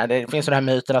grävlingar. Det finns den här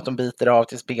myten att de biter av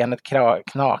tills benet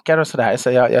knakar och sådär.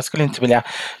 Så jag skulle inte vilja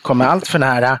komma allt för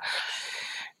nära.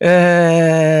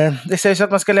 Det sägs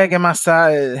att man ska lägga massa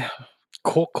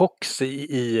kox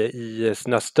i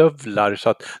sina stövlar så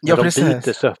att när de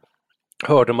biter så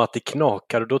hör de att det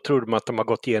knakar och då tror de att de har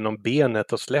gått igenom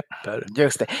benet och släpper.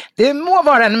 Just det. Det må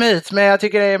vara en myt, men jag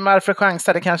tycker det är varför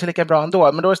chansa, det kanske är lika bra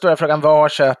ändå. Men då är stora frågan, var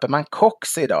köper man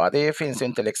kox idag? Det finns ju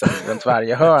inte liksom runt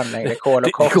varje hörn längre, kol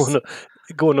och kox.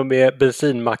 Går nog med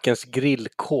bensinmackens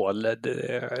grillkol.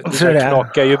 Det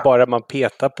knakar ju bara man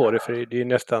petar på det för det är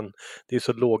nästan, det är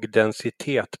så låg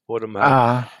densitet på de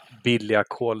här billiga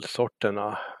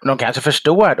kolsorterna. De kanske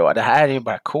förstår då, det här är ju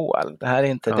bara kol. Det här är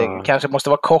inte, det kanske måste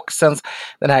vara koxens,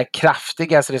 den här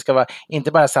kraftiga, så det ska vara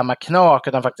inte bara samma knak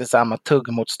utan faktiskt samma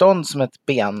tuggmotstånd som ett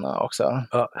ben också.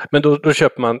 Ja, men då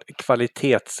köper man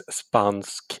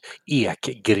kvalitetsspansk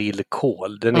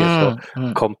ekgrillkol. Den är så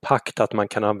kompakt att man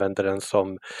kan använda den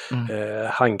som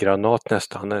handgranat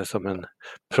nästan, som en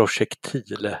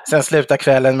projektil. Sen slutar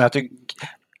kvällen med att du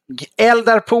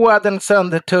eldar på den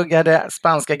söndertuggade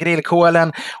spanska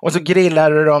grillkålen och så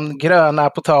grillar du de gröna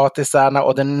potatisarna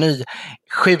och den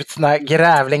nyskjutna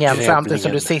grävlingen samtidigt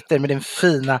som du sitter med din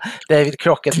fina David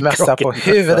Crockett-mössa på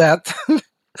huvudet.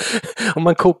 Om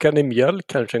man kokar i mjölk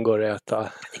kanske den går att äta.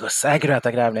 Det går säkert att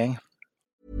äta grävling.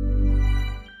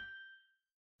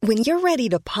 When you're ready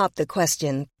to pop the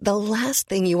question, the last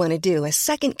thing you want to do is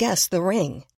second guess the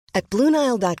ring. At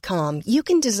BlueNile.com, you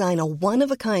can design a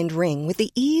one-of-a-kind ring with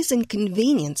the ease and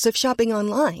convenience of shopping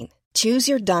online.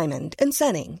 Choose your diamond and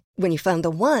setting. When you find the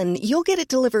one, you'll get it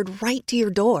delivered right to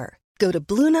your door. Go to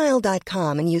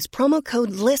BlueNile.com and use promo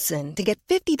code LISTEN to get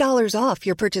 $50 off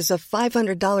your purchase of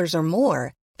 $500 or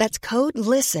more. That's code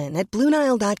LISTEN at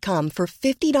BlueNile.com for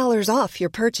 $50 off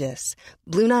your purchase.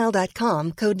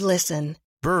 BlueNile.com, code LISTEN.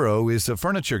 Burrow is a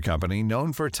furniture company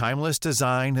known for timeless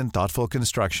design and thoughtful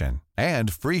construction,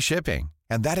 and free shipping,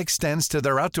 and that extends to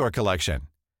their outdoor collection.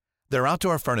 Their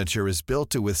outdoor furniture is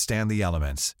built to withstand the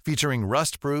elements, featuring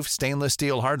rust-proof stainless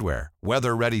steel hardware,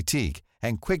 weather-ready teak,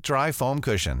 and quick-dry foam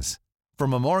cushions. For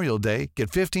Memorial Day,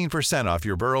 get 15% off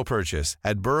your Burrow purchase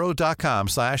at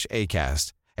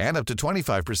burrow.com/acast, and up to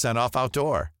 25% off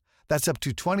outdoor. That's up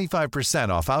to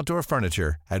 25% off outdoor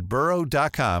furniture at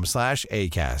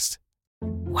burrow.com/acast.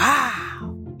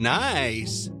 Wow!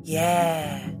 Nice!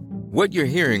 Yeah! What you're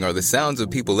hearing are the sounds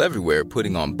of people everywhere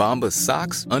putting on Bombas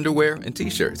socks, underwear, and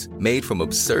T-shirts made from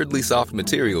absurdly soft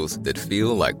materials that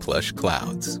feel like plush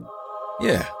clouds.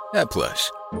 Yeah, that plush.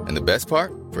 And the best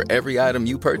part? For every item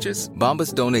you purchase,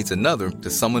 Bombas donates another to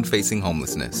someone facing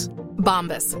homelessness.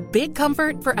 Bombas, big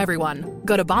comfort for everyone.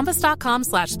 Go to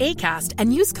bombas.com/ACAST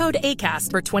and use code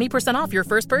ACAST for 20% off your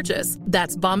first purchase.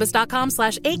 That's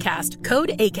bombas.com/ACAST,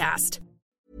 code ACAST.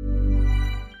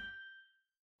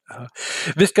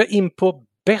 Vi ska in på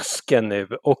bäsken nu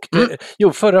och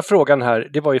förra frågan här,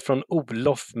 det var ju från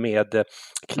Olof med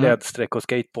klädsträck och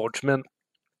skateboards, men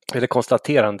eller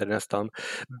konstaterande nästan.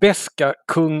 Bäska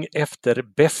kung efter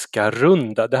bäska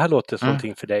runda. Det här låter som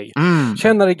någonting för dig.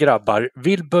 Tjänare grabbar,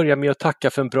 vill börja med att tacka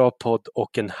för en bra podd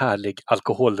och en härlig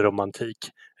alkoholromantik.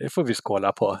 Det får vi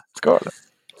skåla på.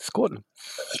 Skål.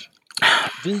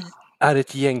 Vi är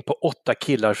ett gäng på 8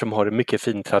 killar som har en mycket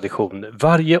fin tradition.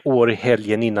 Varje år i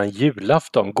helgen innan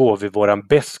julafton går vi våran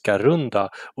bäskarrunda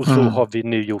och så har vi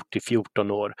nu gjort i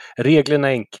 14 år. Reglerna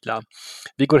är enkla.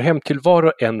 Vi går hem till var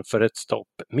och en för ett stopp.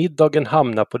 Middagen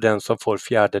hamnar på den som får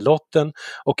 4:e lotten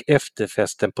och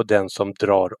efterfesten på den som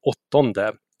drar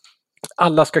 8:e.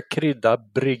 Alla ska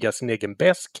brygga sin egen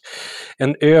bäsk.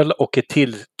 En öl och ett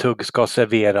tilltugg ska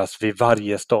serveras vid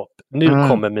varje stopp. Nu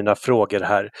kommer mina frågor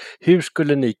här. Hur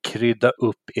skulle ni krydda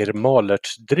upp er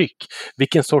malörtsdryck?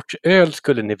 Vilken sorts öl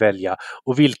skulle ni välja?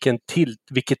 Och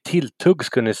vilket tilltugg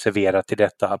skulle ni servera till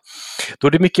detta? Då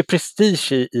är det mycket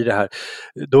prestige i det här.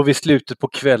 Då vi slutet på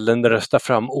kvällen röstar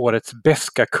fram årets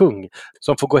bäska kung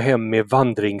som får gå hem med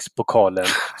vandringspokalen.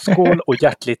 Skål och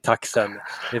hjärtligt tack sen.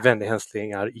 Med vänliga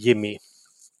hälsningar, Jimmy.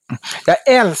 Jag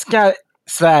älskar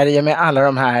Sverige med alla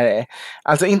de här,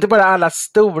 alltså inte bara alla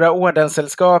stora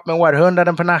ordenssällskap med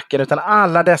århundraden på nacken, utan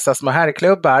alla dessa små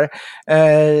herrklubbar.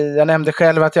 Jag nämnde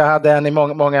själv att jag hade en i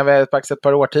många faktiskt ett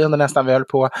par årtionden nästan vi höll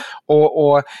på.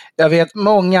 Och jag vet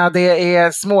många, det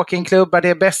är smokingklubbar, det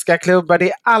är bäskaklubbar,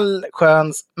 det är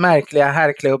allsköns märkliga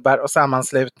herrklubbar och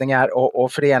sammanslutningar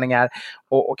och föreningar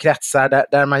och kretsar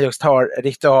där man just har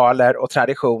ritualer och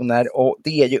traditioner, och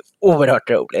det är ju oerhört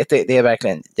roligt. Det är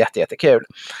verkligen jättekul.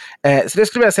 Så det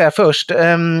skulle jag säga först.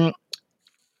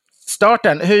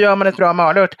 Starten, hur gör man ett bra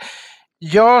malört?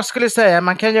 Jag skulle säga att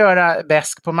man kan göra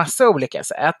bäsk på massa olika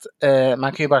sätt.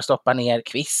 Man kan ju bara stoppa ner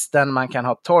kvisten, man kan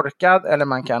ha torkad eller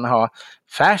man kan ha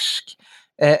färsk.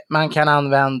 Man kan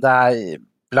använda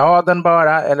bladen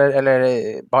bara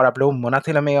eller bara blommorna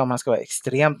till och med om man ska vara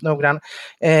extremt noggrann.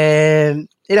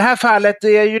 I det här fallet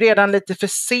det är ju redan lite för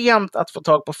sent att få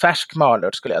tag på färsk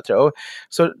malört skulle jag tro.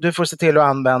 Så du får se till att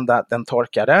använda den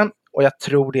torkade, och jag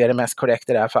tror det är det mest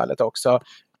korrekta i det här fallet också.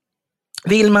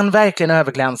 Vill man verkligen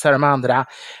överglänsa de andra,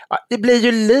 det blir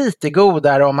ju lite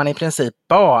godare om man i princip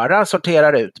bara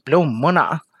sorterar ut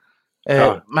blommorna.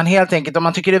 Man helt enkelt, om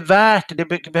man tycker det är värt det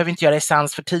behöver inte göra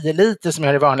essens för 10 liter som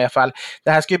jag gör i vanliga fall.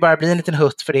 Det här ska ju bara bli en liten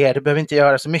hutt för det behöver inte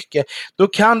göra så mycket. Då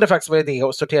kan det faktiskt vara idé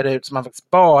att sortera ut så man faktiskt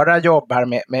bara jobbar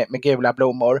med gula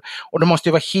blommor. Och de måste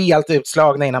ju vara helt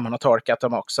utslagna innan man har torkat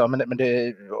dem också. Men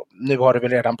nu har du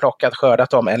väl redan skördat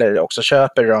dem eller också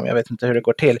köper dem, jag vet inte hur det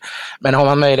går till. Men har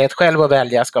man möjlighet själv att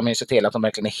välja ska man ju se till att de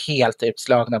verkligen är helt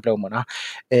utslagna, blommorna.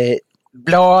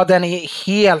 Bladen är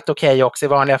helt okej också. I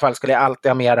vanliga fall skulle jag alltid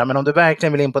ha mera. Men om du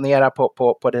verkligen vill imponera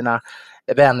på dina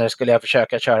vänner skulle jag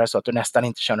försöka köra så att du nästan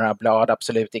inte kör några blad,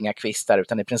 absolut inga kvistar,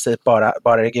 utan i princip bara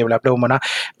de gula blommorna.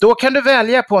 Då kan du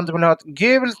välja på om du vill ha ett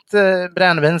gult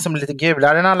brännvin som är lite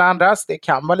gulare än alla andras. Det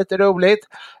kan vara lite roligt.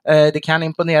 Det kan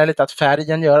imponera lite att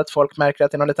färgen gör att folk märker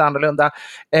att det är något lite annorlunda.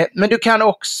 Men du kan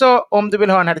också, om du vill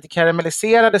ha den här lite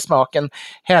karamelliserade smaken,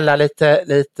 hälla lite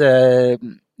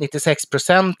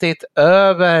 96-procentigt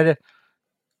över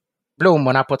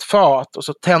blommorna på ett fat och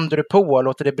så tänder du på och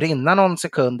låter det brinna någon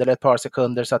sekund eller ett par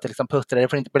sekunder så att det liksom puttrar. Det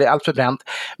får inte bli allt för bränt,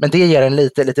 men det ger en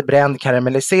lite bränd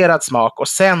karamelliserad smak och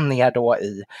sen ner då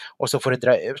i och så får du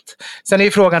dra ut. Sen är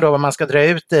ju frågan då vad man ska dra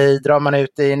ut i. Drar man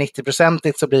ut i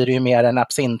 90-procentigt så blir det ju mer en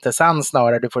absintessans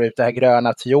snarare. Du får ut det här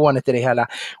gröna tionet i det hela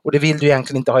och det vill du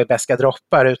egentligen inte ha i beska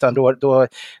droppar, utan då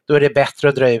är det bättre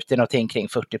att dra ut i någonting kring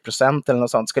 40% eller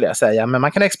något sånt skulle jag säga. Men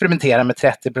man kan experimentera med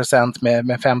 30%,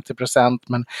 med 50%,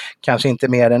 men kanske inte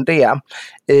mer än det.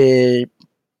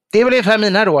 Det är väl ungefär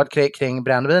mina råd kring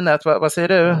brännvinet. Vad säger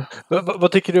du?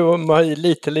 Vad tycker du om att ha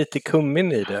lite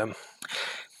kummin i det?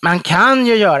 Man kan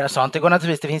ju göra sånt.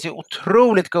 Det finns ju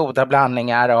otroligt goda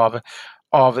blandningar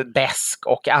av besk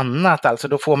och annat. Alltså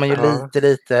då får man ju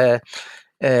lite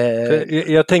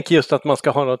jag tänker just att man ska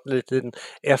ha något litet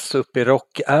S upp i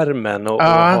rockärmen och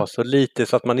ha så lite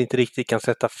så att man inte riktigt kan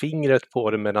sätta fingret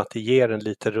på det, men att det ger en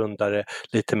lite rundare,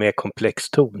 lite mer komplex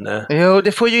ton. Jo,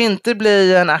 det får ju inte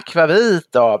bli en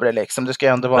akvavit av det liksom. Det ska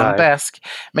ju ändå vara en besk.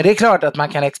 Men det är klart att man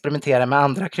kan experimentera med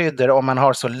andra kryddor om man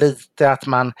har så lite att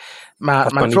man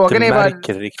frågan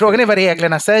är vad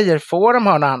reglerna säger. Får de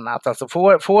ha något annat? Alltså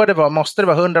måste det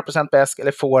vara 100% besk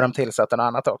eller får de tillsätta något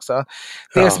annat också?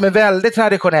 Det som är väldigt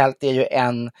traditionellt är ju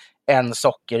en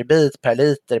sockerbit per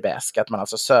liter besk, att man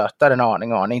alltså sötar en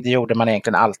aning. Det gjorde man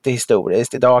egentligen alltid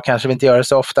historiskt. Idag kanske vi inte gör det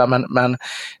så ofta, men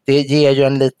det ger ju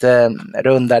en lite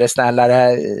rundare,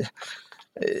 snällare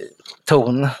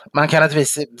ton. Man kan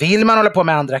naturligtvis, vill man hålla på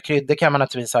med andra kryddor kan man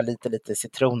naturligtvis ha lite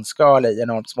citronskal i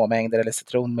enormt små mängder eller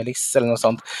citronmeliss eller något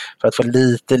sånt för att få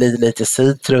lite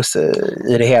citrus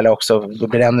i det hela också. Då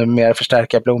blir det ännu mer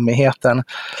förstärka blommigheten.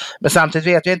 Men samtidigt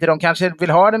vet vi inte, de kanske vill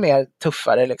ha det mer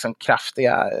tuffare, liksom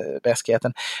kraftiga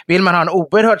beskheten. Vill man ha en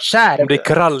oerhört kärv... De blir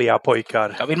kralliga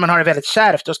pojkar. Ja, vill man ha det väldigt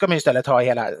kärvt, då ska man istället ha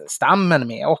hela stammen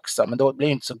med också. Men då blir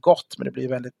det inte så gott, men det blir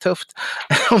väldigt tufft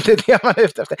om det är det man är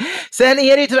ute efter. Sen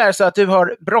är det ju tyvärr så att du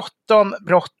har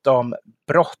bråttom.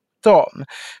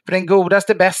 För den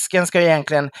godaste besken ska ju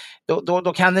egentligen,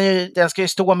 då kan den ska ju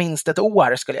stå minst ett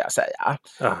år skulle jag säga.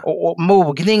 Ja. Och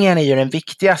mogningen är ju den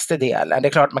viktigaste delen. Det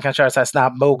är klart man kan köra så här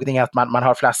snabb mogning att man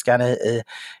har flaskan i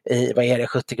vad är det,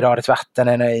 70 grader vatten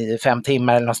eller i 5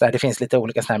 timmar eller något sådär. Det finns lite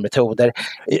olika sådana metoder.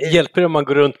 Hjälper det om man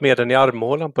går runt med den i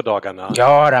armhålan på dagarna?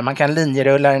 Ja, man kan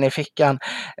linjerulla den i fickan.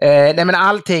 Nej, men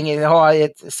allting, ha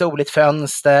ett soligt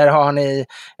fönster, har ni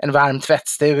en varm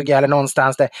tvättstuga eller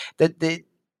någonstans där.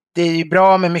 Det är ju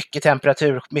bra med mycket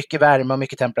temperatur, mycket värme och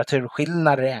mycket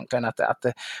temperaturskillnader egentligen.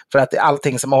 För att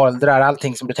allting som åldrar,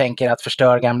 allting som du tänker att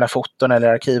förstör gamla foton eller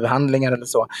arkivhandlingar eller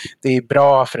så, det är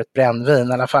bra för ett brännvin,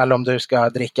 i alla fall om du ska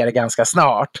dricka det ganska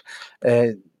snart.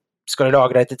 Ska du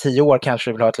lagra det till 10 år kanske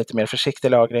du vill ha ett lite mer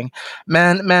försiktig lagring.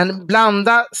 Men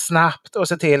blanda snabbt och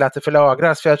se till att det får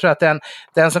lagras. För jag tror att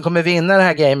den som kommer vinna det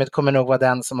här gamet kommer nog vara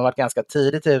den som har varit ganska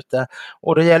tidigt ute.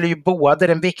 Och då gäller ju både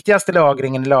den viktigaste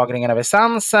lagringen av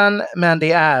essensen, men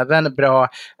det är även bra,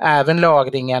 även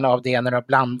lagringen av det när du har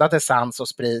blandat essens och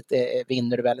sprit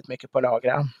vinner du väldigt mycket på att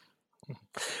lagra.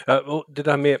 Och det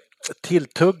där med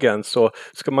tilltuggen, så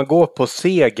ska man gå på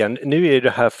segern, nu är det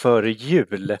här före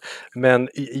jul, men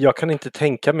jag kan inte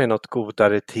tänka mig något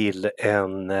godare till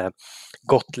än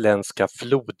gotländska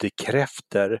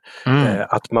flodkräftor.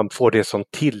 Att man får det som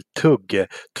tilltugg,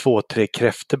 2-3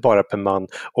 kräftor bara per man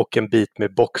och en bit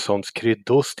med Boxholms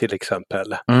kryddost till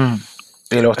exempel.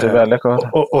 Det låter väldigt gott.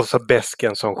 Och så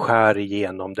bäsken som skär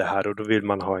igenom det här, och då vill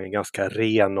man ha en ganska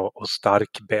ren och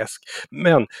stark bäsk.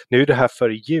 Men nu är det här för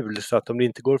jul, så att om det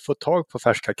inte går att få tag på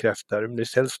färska kräftor, nu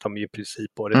säljs de ju i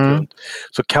princip året runt,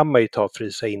 så kan man ju ta och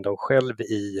frysa in dem själv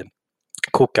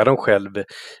koka dem själv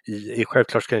i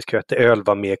självklart ska det öl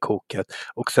vara med i koket,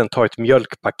 och sen ta ett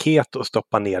mjölkpaket och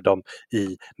stoppa ner dem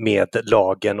med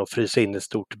lagen och frysa in ett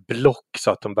stort block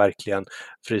så att de verkligen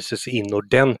fryses in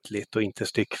ordentligt och inte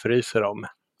styckfryser dem.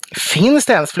 Finns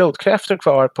det ens flodkräftor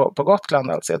kvar på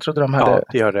Gotland? Alltså? Jag trodde de hade... Ja,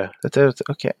 det gör det.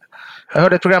 Okay. Jag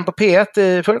hörde ett program på P1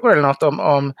 i förrgår eller något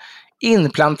om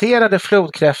inplanterade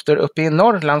flodkräftor uppe i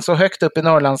Norrland, så högt upp i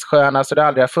Norrlandssjöarna så det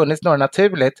aldrig har funnits några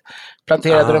naturligt,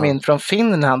 planterade de in från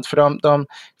Finland, för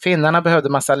finnarna behövde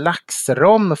massa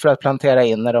laxrom för att plantera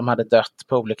in när de hade dött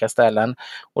på olika ställen,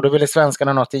 och då ville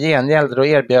svenskarna något i gengäld. Då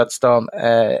erbjöds de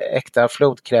äkta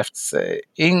flodkräfts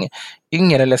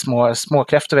yngre eller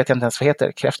småkräftor, vet jag inte ens vad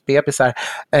heter, kräftbebisar,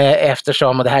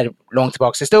 eftersom, och det här är långt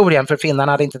tillbaka i historien, för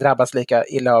finnarna hade inte drabbats lika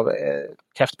illa av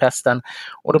kräftpesten,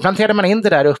 och då planterade man in det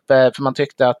där uppe, för man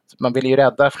tyckte att man ville ju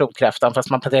rädda flodkräftan, fast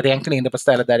man planterade egentligen in det på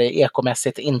ställen där det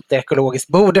ekomässigt inte ekologiskt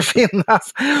borde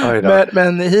finnas.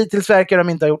 Men hittills verkar de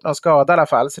inte ha gjort någon skada i alla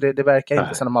fall, så det verkar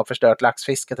inte som de har förstört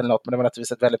laxfisket eller något, men det var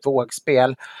naturligtvis ett väldigt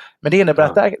vågspel. Men det innebär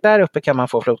att där uppe kan man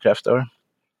få flodkräftor.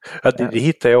 Ja, det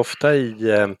hittar jag ofta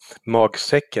i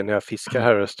magsäcken när jag fiskar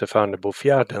här i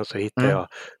Österfärnebofjärden, så hittar jag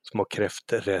små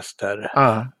kräftrester.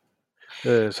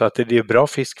 Så att det är bra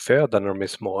fiskföda när de är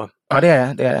små. Ja, det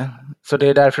är det. Så det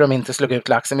är därför de inte slog ut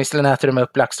laxen. Visserligen äter de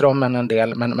upp laxrommen en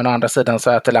del, men å andra sidan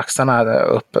så äter laxarna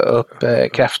upp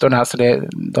kräftorna, så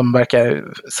de verkar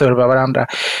serva varandra.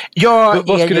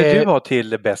 Vad skulle du ha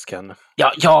till bäsken?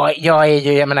 Ja, jag är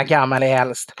ju, jag menar, gammal är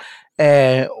äldst.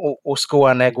 Och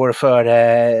Skåne går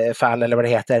före fall, eller vad det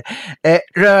heter.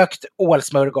 Rökt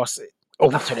ålsmörgås,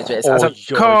 naturligtvis.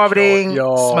 Kavring,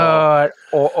 smör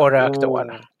och rökt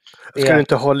ål. Ska du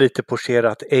inte ha lite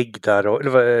pocherat ägg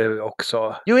där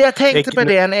också? Jo, jag tänkte på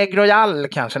det. En ägg royal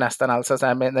kanske nästan, alltså så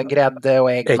här med grädde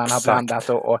och ägg. Exakt. Man har blandat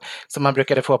och som man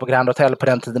brukade få på Grand Hotel på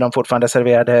den tiden de fortfarande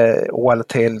serverade ål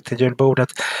till julbordet.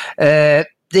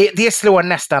 Det slår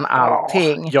nästan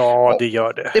allting. Ja, det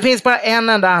gör det. Det finns bara en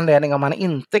enda anledning om man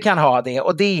inte kan ha det,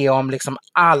 och det är om liksom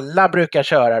alla brukar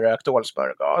köra rökt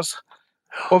ålsmörgås.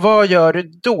 Och vad gör du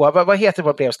då? Vad heter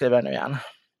vår brevskrivare nu igen?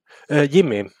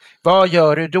 Jimmy. Vad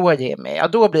gör du då, Jimmy? Ja,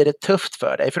 då blir det tufft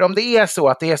för dig. För om det är så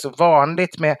att det är så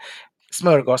vanligt med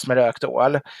smörgås med rökt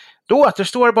ål, då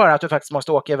återstår bara att du faktiskt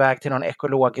måste åka iväg till någon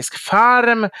ekologisk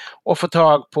farm och få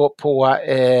tag på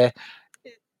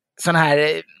sån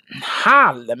här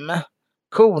halm,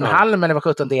 kornhalm eller vad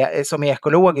sjutton det är, som är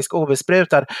ekologisk,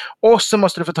 obesprutad. Och så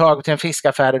måste du få tag till en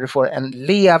fiskaffär där du får en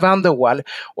levande ål.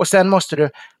 Och sen måste du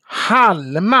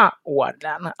halma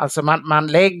ålen. Alltså man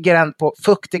lägger den på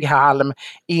fuktig halm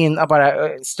in och bara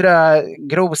strö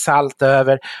grovsalt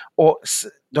över, och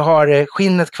du har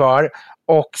skinnet kvar,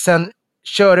 och sen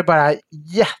kör du bara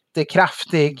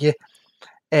jättekraftig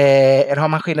eller har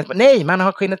man skinnet? Nej, man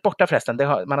har skinnet borta förresten.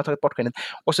 Man har tagit bort skinnet.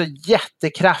 Och så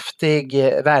jättekraftig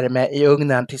värme i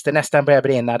ugnen tills det nästan börjar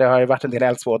brinna. Det har ju varit en del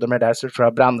eldsvådor med det där, så du får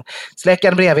ha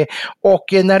brandsläckaren bredvid. Och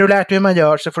när du lärt dig hur man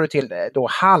gör så får du till då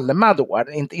halmad ål.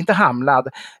 Inte hamlad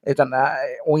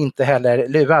och inte heller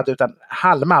luvad, utan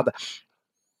halmad.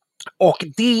 Och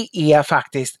det är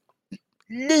faktiskt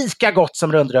lika gott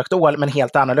som rundrökt ål, men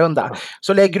helt annorlunda.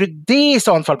 Så lägger du det i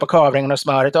sånt fall på kavringen och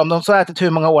smöret, om de så ätit hur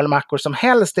många ålmackor som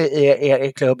helst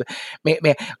i klubb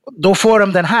med, då får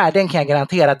de den här, den kan jag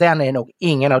garantera, den är nog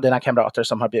ingen av dina kamrater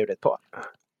som har bjudit på.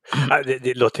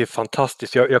 Det låter ju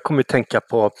fantastiskt. Jag kommer att tänka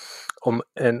på om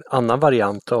en annan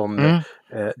variant om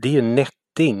det är ju netting,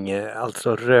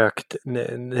 alltså rökt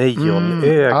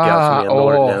nejonöga som är en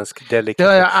norrländsk delikat.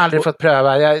 Det har jag aldrig fått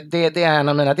pröva. Det är en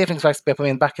av mina, det finns faktiskt med på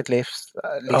min bucket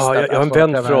list-lista. Ja, jag har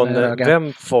en vän från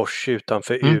Vemfors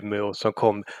utanför Umeå som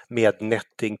kom med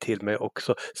netting till mig, och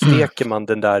så steker man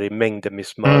den där i mängder med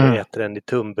smör och äter den i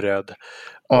tunnbröd.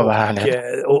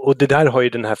 Och det där har ju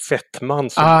den här fettman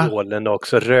som ålen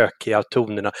också, rökiga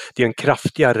tonerna. Det är en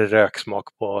kraftigare röksmak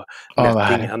på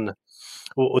nettingen.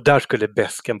 Och där skulle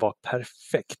bäsken vara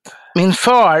perfekt. Min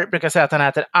far brukar säga att han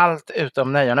äter allt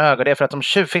utom nejonöga. Det är för att de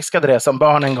tjuvfiskade det som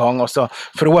barn en gång, och så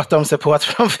föråt de sig på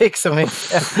att de fick så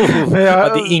mycket. Det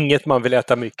är inget man vill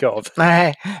äta mycket av.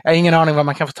 Nej, jag har ingen aning vad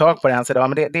man kan få tag på det ens idag.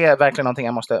 Men det är verkligen någonting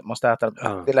jag måste äta.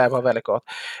 Det lär vara väldigt gott.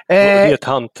 Det är ett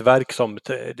hantverk som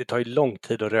det tar ju lång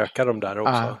tid att röka de där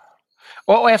också.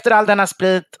 Och efter all denna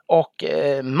sprit och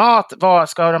mat, vad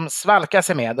ska de svalka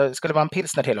sig med? Det skulle vara en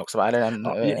pilsner till också, va? Eller en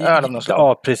öl av något slag?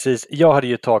 Ja, precis. Jag hade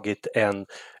ju tagit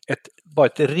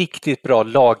ett riktigt bra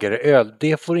lageröl.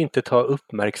 Det får inte ta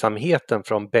uppmärksamheten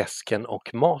från bäsken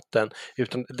och maten,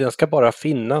 utan den ska bara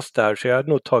finnas där. Så jag hade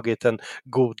nog tagit en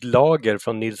god lager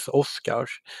från Nils Oskars.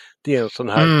 Det är en sån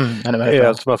här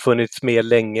öl som har funnits med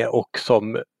länge och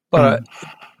som bara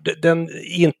den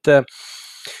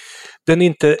är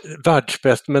inte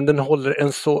världsbäst, men den håller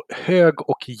en så hög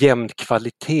och jämn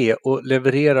kvalitet och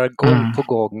levererar gång på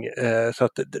gång, så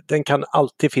att den kan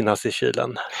alltid finnas i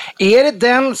kylen. Är det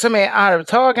den som är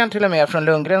arvtagaren till och med från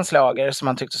Lundgrens lager som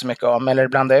man tyckte så mycket om, eller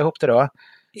blandar jag ihop det då?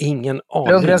 Ingen aning.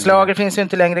 Lundgrens lager finns ju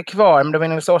inte längre kvar, men det var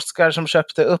Nils Oskar som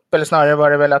köpte upp, eller snarare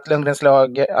var det väl att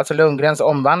Lundgrens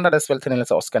omvandlades väl till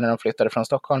Nils Oskar när de flyttade från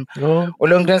Stockholm. Ja. Och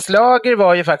Lundgrens lager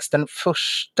var ju faktiskt den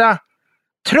första,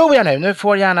 tror jag nu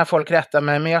får gärna folk rätta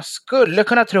mig, men jag skulle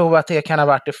kunna tro att det kan ha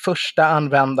varit det första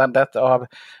användandet av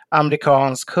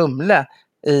amerikansk humle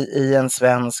i en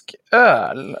svensk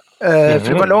öl.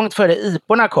 För det var långt före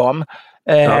IPO:na kom.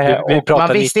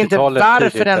 Man visste inte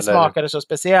varför den smakade så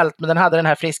speciellt, men den hade den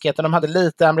här friskheten. De hade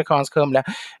lite amerikansk humle,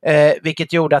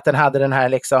 vilket gjorde att den hade den här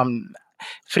liksom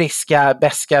friska,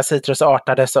 beska,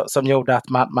 citrusartade som gjorde att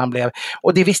man blev...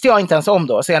 Och det visste jag inte ens om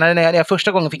då. Senare när jag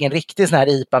första gången fick en riktig sån här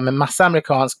IPA med massa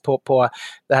amerikansk på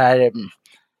det här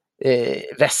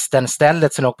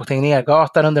västernstället som låg på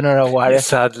Tegnérgatan under några år.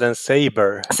 Sadler &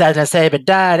 Saber,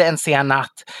 där en sen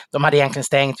natt. De hade egentligen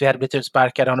stängt, vi hade blivit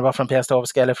utsparkade om det var från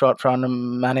Piastovska eller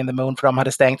från Man in the Moon, för de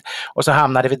hade stängt. Och så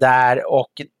hamnade vi där,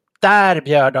 och där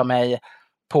bjöd de mig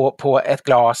på ett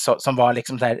glas som var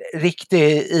liksom så här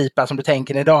riktig IPA som du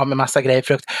tänker idag med massa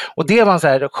grejpfrukt. Och det var en så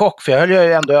här chock, för jag höll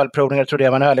ju ändå ölprovningar och trodde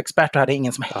jag var en ölexpert och hade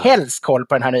ingen som helst koll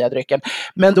på den här nya drycken.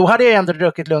 Men då hade jag ändå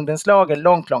druckit Lundgrens lager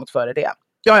långt före det.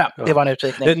 Ja, det var en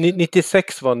utvikning.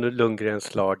 96 var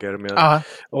Lundgrens lager.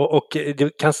 Och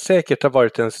det kan säkert ha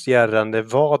varit en Sierra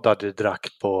Nevada du drack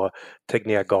på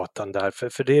Tegnérgatan där.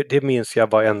 För det minns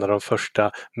jag var en av de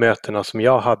första mötena som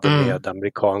jag hade med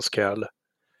amerikansk öl.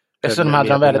 Så de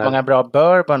hade väldigt många bra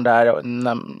bourbon där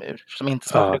som inte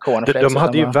smakade korn. De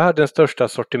hade ju världens största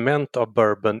sortiment av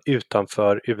bourbon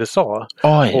utanför USA.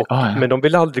 Men de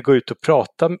ville aldrig gå ut och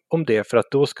prata om det, för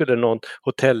att då skulle någon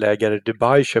hotellägare i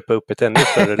Dubai köpa upp ett ännu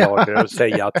större lager och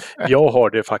säga att jag har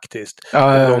det faktiskt.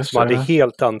 De som hade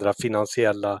helt andra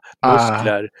finansiella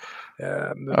muskler.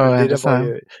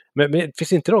 Men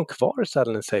finns inte de kvar,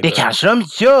 Sadler & Saber? Det kanske de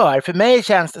gör. För mig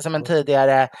känns det som en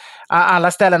tidigare,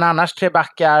 alla ställen annars, Tre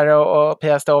Backar och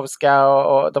Piastovska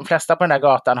och de flesta på den här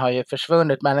gatan har ju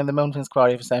försvunnit. Man in the Moon finns kvar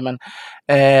i och för sig, men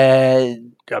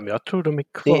men jag tror de är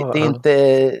kvar. Det är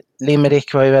inte...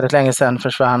 Limerick var ju väldigt länge sedan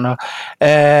försvann.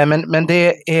 Men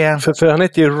det är... För han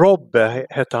hette ju Rob,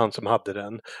 hette han som hade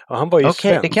den. Och han var ju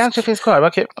svensk. Det kanske finns kvar.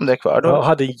 Vad kul om det är kvar. Han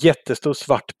hade en jättestor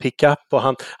svart pickup och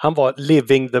han var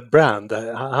living the brand.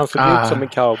 Han såg ut som en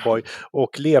cowboy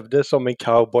och levde som en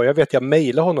cowboy. Jag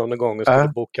mejlade honom någon gång och skulle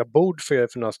boka bord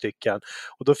för några stycken.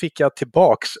 Och då fick jag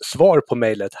tillbaks svar på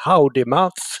mejlet. Howdy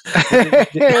Mats!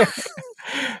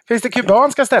 Finns det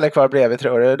kubanska ställen kvar bredvid,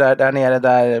 tror du? Där nere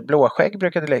där Blåskägg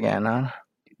brukade ligga innan?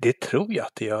 Det tror jag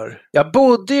att det gör. Jag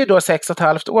bodde ju då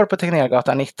 6,5 år på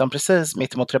Tegnérgatan 19, precis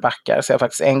mitt emot Tre Backar. Så jag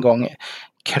faktiskt en gång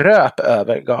kröp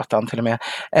över gatan till och med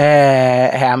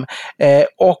hem.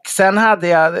 Och sen hade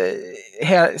jag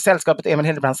sällskapet Emil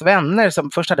Hildebrands vänner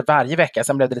som först hade varje vecka.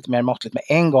 Sen blev det lite mer måttligt med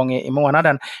en gång i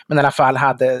månaden. Men i alla fall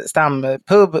hade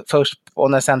stampub först,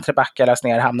 och när sen Tre Backar lades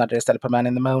ner hamnade det istället på Man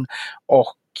in the Moon.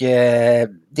 Och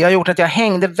det har gjort att jag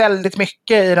hängde väldigt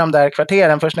mycket i de där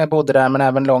kvarteren först när jag bodde där, men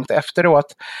även långt efteråt.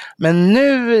 Men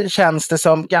nu känns det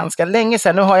som ganska länge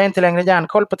sedan. Nu har jag inte längre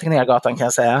järnkoll på Tegnérgatan, kan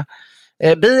jag säga.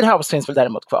 Beerhouse finns väl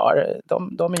däremot kvar.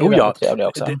 De är ju väldigt trevliga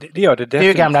också. Det gör det definitivt. Det är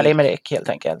ju gamla Limerick helt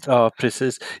enkelt. Ja,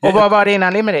 precis. Och vad var det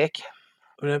innan Limerick?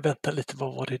 Vänta lite,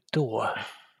 vad var det då?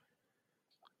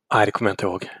 Nej, det kommer jag inte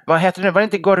ihåg. Vad hette det nu? Var det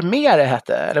inte Gourmet det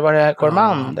hette? Eller var det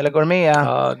Gourmand? Eller Gourmet?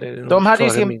 De hade ju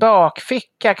sin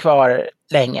bakficka kvar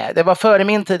länge. Det var före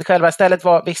min tid. Själva stället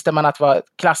visste man att det var ett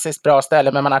klassiskt bra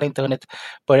ställe, men man hade inte hunnit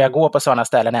börja gå på sådana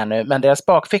ställen ännu. Men deras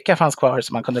bakficka fanns kvar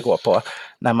som man kunde gå på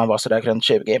när man var sådär runt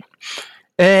 20.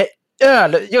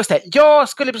 Öl, just det. Jag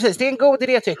skulle precis, det är en god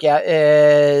idé tycker jag.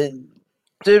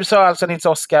 Du sa alltså Nils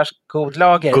Oskars god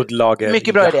lager.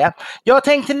 Mycket bra idé. Jag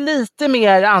tänkte lite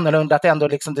mer annorlunda, att ändå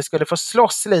liksom det skulle få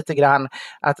slåss lite grann.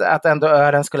 Att ändå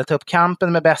ölen skulle ta upp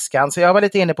kampen med bäskan. Så jag var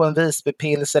lite inne på en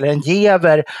Visbypils eller en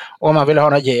Jever om man ville ha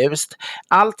något ljust.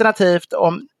 Alternativt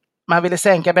om man ville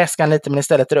sänka bäskan lite men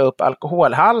istället dra upp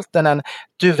alkoholhalten, en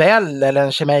Duvel eller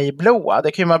en Chimay blå.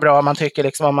 Det kan ju vara bra om man tycker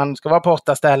liksom, om man ska vara på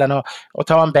 8 ställen och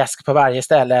ta en bäsk på varje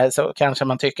ställe, så kanske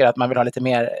man tycker att man vill ha lite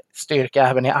mer styrka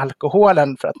även i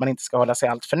alkoholen för att man inte ska hålla sig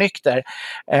allt för nykter.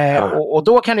 Och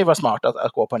då kan det ju vara smart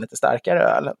att gå på en lite starkare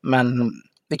öl. Men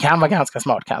det kan vara ganska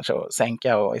smart kanske att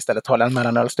sänka och istället hålla en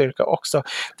mellanölstyrka också.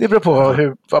 Det beror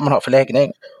på vad man har för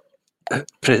läggning.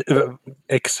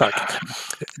 Exakt.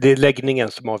 Det är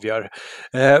läggningen som avgör.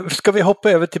 Ska vi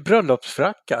hoppa över till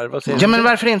bröllopsfrackar? Ja, men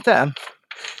varför inte?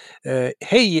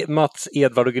 Hej Mats,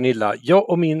 Edvard och Gunilla. Jag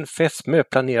och min fästmö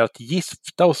planerar att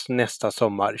gifta oss nästa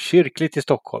sommar, kyrkligt i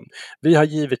Stockholm. Vi har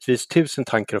givetvis 1000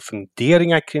 tankar och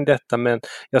funderingar kring detta, men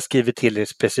jag skriver till er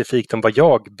specifikt om vad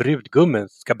jag, brudgummen,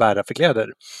 ska bära för kläder.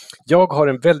 Jag har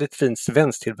en väldigt fin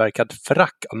svensktillverkad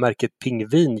frack av märket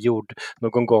Pingvin gjord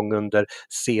någon gång under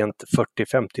sent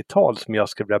 40-50-tal som jag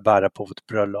skulle vilja bära på vårt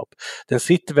bröllop. Den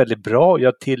sitter väldigt bra och jag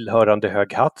har tillhörande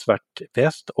hög hatt, svart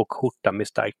väst och skjorta med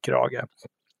stark krage.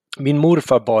 Min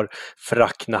morfar bar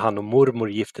frack när han och mormor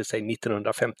gifte sig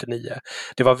 1959.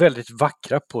 Det var väldigt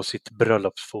vackra på sitt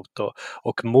bröllopsfoto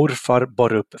och morfar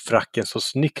bar upp fracken så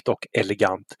snyggt och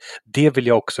elegant. Det vill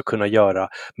jag också kunna göra,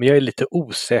 men jag är lite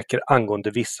osäker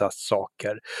angående vissa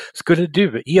saker. Skulle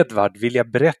du, Edvard, vilja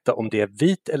berätta om det är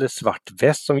vit eller svart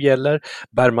väst som gäller?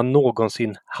 Bär man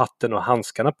någonsin hatten och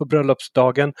handskarna på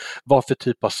bröllopsdagen? Vad för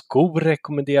typ av skor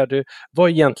rekommenderar du? Vad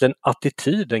är egentligen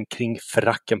attityden kring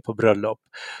fracken på bröllop?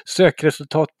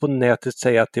 Sökresultat på nätet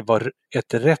säger att det var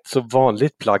ett rätt så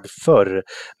vanligt plagg förr,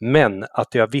 men att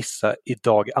det av vissa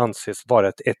idag anses vara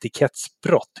ett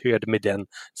etikettsbrott. Hur är det med den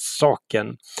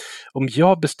saken? Om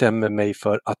jag bestämmer mig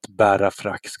för att bära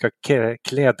frack, ska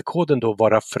klädkoden då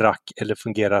vara frack eller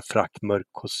fungera frack mörk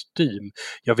kostym?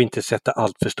 Jag vill inte sätta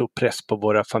allt för stor press på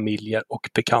våra familjer och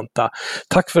bekanta.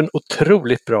 Tack för en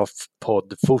otroligt bra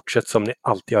podd. Fortsätt som ni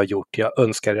alltid har gjort. Jag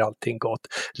önskar er allting gott.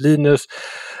 Linus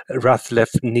Rathleff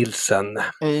Nilsen.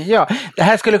 Ja, det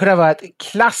här skulle kunna vara ett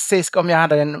klassiskt, om jag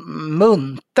hade en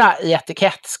munta i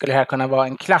etikett, skulle det här kunna vara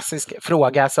en klassisk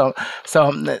fråga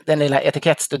som den lilla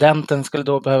etikettstudenten skulle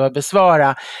då behöva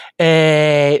besvara.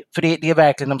 För det är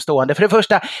verkligen de stående. För det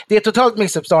första, det är totalt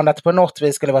missuppstånd att det på något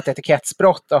vis skulle vara ett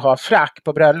etikettsbrott att ha frack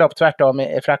på bröllop. Tvärtom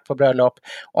är frack på bröllop,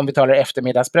 om vi talar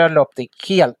eftermiddagsbröllop, det är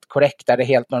helt korrekta, det är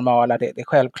helt normala, det är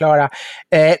självklara.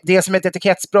 Det som är ett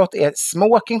etikettsbrott är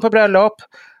smoking på bröllop.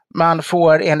 Man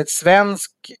får enligt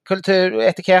svensk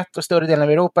kulturetikett och större delen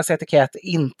av Europas etikett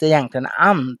inte egentligen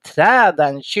anträda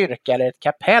en kyrka eller ett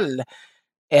kapell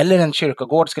eller en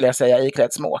kyrkogård, skulle jag säga,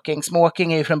 iklädd smoking.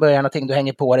 Smoking är ju från början någonting du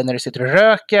hänger på dig när du sitter och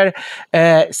röker.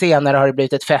 Senare har det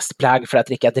blivit ett festplagg för att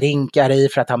dricka drinkar i,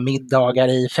 för att ha middagar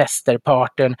i, fester,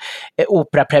 partyn,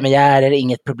 operapremiärer,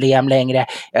 inget problem längre.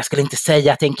 Jag skulle inte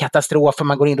säga att det är en katastrof om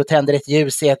man går in och tänder ett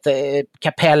ljus i ett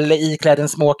kapell iklädd en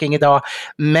smoking idag,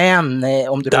 men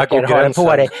om du råkar ha den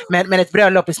på dig. Men ett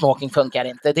bröllop i smoking funkar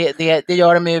inte. Det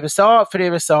gör de i USA, för i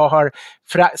USA har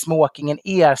smokingen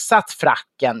ersatt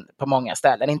fracken på många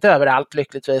ställen. Inte överallt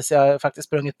lyckligtvis. Jag har faktiskt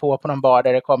sprungit på någon bar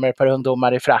där det kommer ett par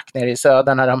ungdomar i frack nere i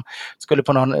södern när de skulle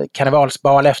på någon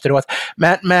karnevalsbal efteråt.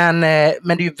 Men det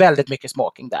är ju väldigt mycket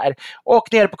smoking där. Och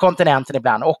nere på kontinenten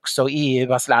ibland också.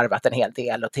 EU har slarvat en hel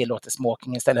del och tillåter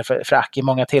smoking istället för frack i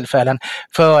många tillfällen,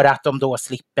 för att de då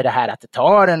slipper det här att det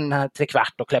tar en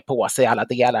 3/4 och klä på sig alla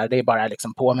delar. Det är bara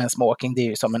liksom på med en smoking. Det är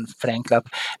ju som en förenklad,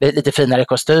 lite finare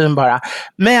kostym bara.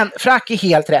 Men frack är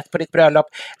helt rätt på ditt bröllop.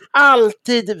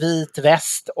 Alltid vit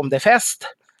väst om det är fest.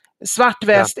 Svart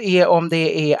väst är om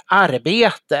det är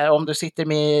arbete. Om du sitter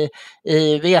med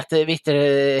i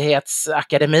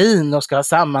Vitterhetsakademin och ska ha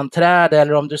sammanträde,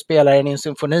 eller om du spelar i en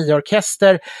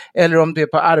symfoniorkester, eller om du är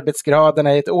på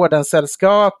arbetsgraderna i ett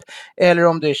ordenssällskap, eller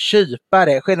om du är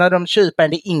kypare. Skillnaden om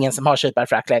kyparen, det är ingen som har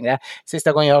kyparfrack längre.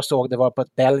 Sista gången jag såg det var på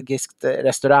ett belgiskt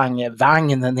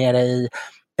restaurangvagn nere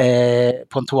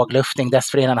på en tågluftning.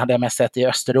 Dessförinnan hade jag mest sett i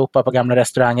Östeuropa på gamla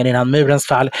restauranger innan murens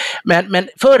fall. Men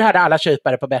förr hade alla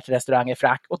kypare på bättre restauranger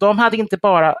frack, och de hade inte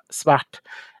bara svart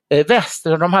väst,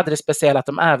 och de hade det speciellt att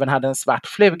de även hade en svart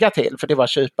fluga till, för det var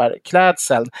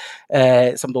kyparklädsel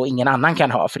som då ingen annan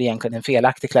kan ha, för det är egentligen en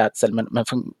felaktig klädsel men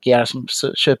fungerar som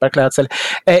kyparklädsel.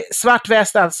 Svart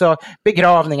väst, alltså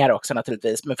begravningar också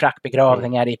naturligtvis, men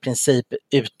frackbegravningar är i princip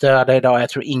utdöda idag. Jag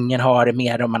tror ingen har det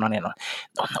mer om man har någon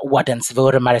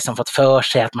ordensvurmare som fått för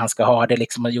sig att man ska ha det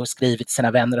liksom, och just skrivit till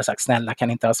sina vänner och sagt snälla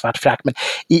kan inte ha svart frack, men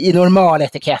i normal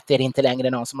etikett är det inte längre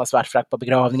någon som har svart frack på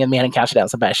begravningen, mer än kanske den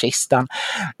som bär kistan.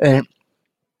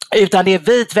 Utan det är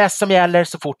vit väst som gäller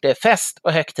så fort det är fest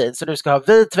och högtid. Så du ska ha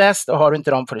vit väst, och har du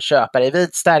inte dem får du köpa dig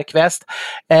vit stärkväst,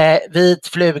 vit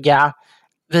fluga,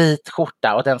 vit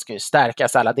skjorta, och den ska ju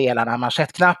stärkas alla delarna.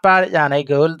 Manschettknappar, gärna i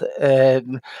guld,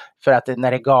 för att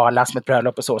när det galas med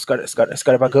bröllop och så ska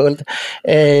det vara guld.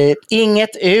 Inget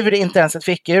ur, inte ens ett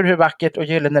fickur, hur vackert och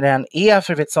gyllene den är,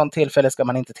 för vid ett sånt tillfälle ska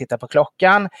man inte titta på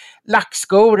klockan.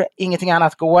 Lackskor, ingenting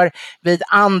annat går. Vid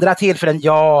andra tillfällen,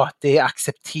 ja, det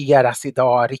accepteras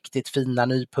idag, riktigt fina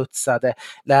nyputsade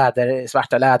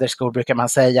svarta läderskor brukar man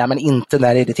säga, men inte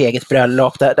när det är ditt eget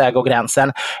bröllop, där går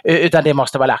gränsen, utan det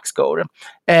måste vara lackskor.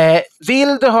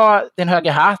 Vill du ha din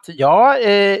höga hatt? Ja,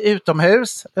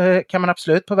 utomhus kan man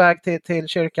absolut på väg väg till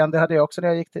kyrkan. Det hade jag också när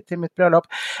jag gick till mitt bröllop.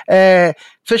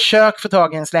 Försök få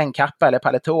tag i en slängkappa eller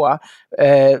paletå.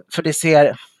 För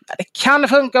det kan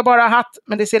funka bara hatt,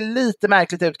 men det ser lite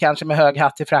märkligt ut kanske med hög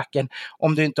hatt i fracken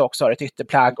om du inte också har ett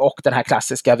ytterplagg och den här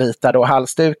klassiska vita då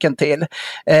halsduken till.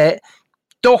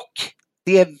 Dock,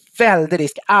 det är väldigt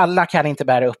risk. Alla kan inte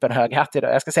bära upp en hög hatt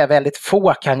idag. Jag ska säga väldigt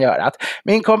få kan göra det.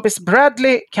 Min kompis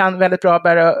Bradley kan väldigt bra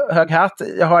bära hög hatt.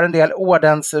 Jag har en del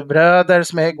ordensbröder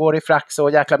som går i frack så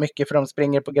jäkla mycket för de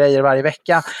springer på grejer varje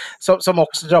vecka. Som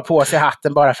också drar på sig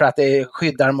hatten bara för att det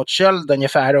skyddar mot köld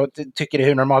ungefär och tycker det är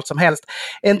hur normalt som helst.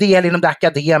 En del inom det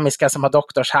akademiska som har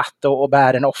doktorshatt och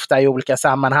bär den ofta i olika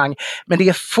sammanhang. Men det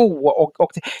är få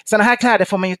och sådana här kläder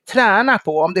får man ju träna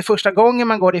på. Om det är första gången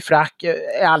man går i frack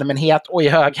i allmänhet och i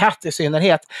hög hatt i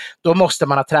synnerhet, då måste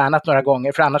man ha tränat några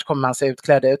gånger för annars kommer man se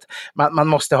utklädd ut. Man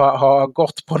måste ha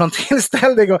gått på någon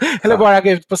tillställning eller bara gå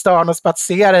ut på stan och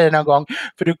spatsera i någon gång,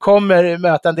 för du kommer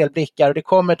möta en del blickar och det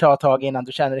kommer ta ett tag innan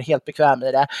du känner dig helt bekväm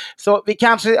i det. Så vi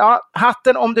kanske,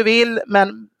 hatten om du vill,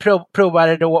 men prova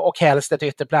det då och helst ett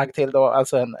ytterplagg till då,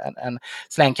 alltså en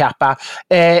slängkappa.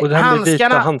 Och det här med vita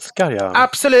handskar, ja.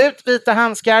 Absolut, vita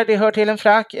handskar, det hör till en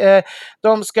frack.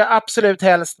 De ska absolut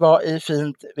helst vara i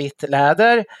fint vitt läder.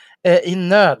 I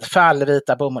nödfall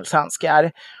vita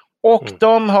bomullshandskar. Och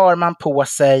de har man på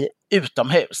sig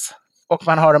utomhus. Och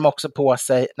man har dem också på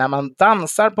sig när man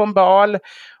dansar på en bal.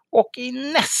 Och i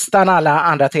nästan alla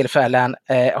andra tillfällen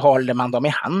håller man dem i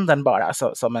handen bara.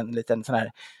 Som en liten sån här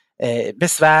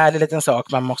besvärlig liten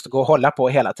sak man måste gå och hålla på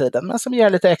hela tiden. Men som ger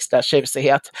lite extra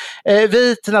tjusighet.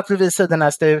 Vit naturligtvis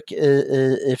sidenärstuk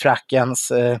i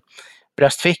frackens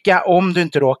bröstficka, om du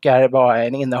inte råkar vara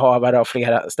en innehavare av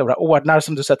flera stora ordnar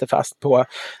som du sätter fast på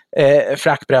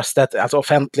frackbröstet, alltså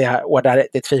offentliga ordnar,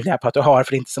 det tvivlar jag på att du har,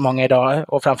 för det är inte så många idag,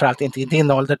 och framförallt inte i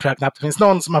din ålder tror jag knappt det finns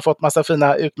någon som har fått massa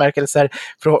fina utmärkelser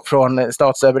från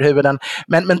statsöverhuvuden,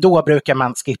 men då brukar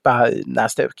man skippa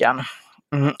närstuken.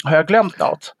 Har jag glömt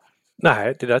något?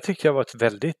 Nej, det där tycker jag var ett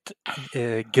väldigt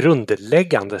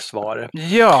grundläggande svar.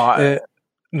 Ja.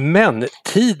 Men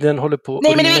tiden håller på...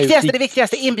 Nej, men det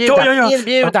viktigaste,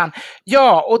 inbjudan.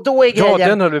 Ja, och då är grejen... Ja,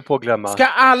 den håller vi på att glömma. Ska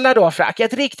alla då fracka?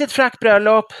 Ett riktigt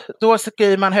frackbröllop, då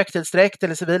skriver man högtidsdräkt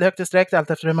eller civil högtidsdräkt, allt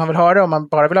efter hur man vill ha det, om man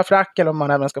bara vill ha frack eller om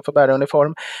man även ska få bära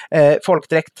uniform.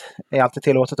 Folkdräkt är alltid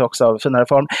tillåtet också av finare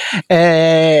form.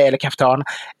 Eller kaftan.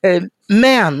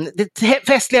 Men det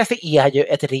festligaste är ju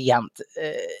ett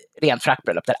rent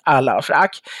frackbröllop där alla har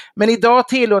frack. Men idag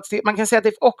tillåts det, man kan säga att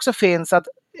det också finns att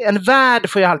en värd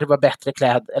får ju aldrig vara bättre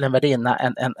klädd eller en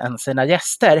värdinna än sina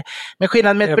gäster. Men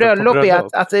skillnaden med ett bröllop är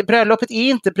att bröllopet är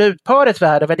inte brudparet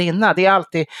värd och värdinna. Det är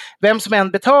alltid, vem som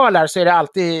än betalar så är det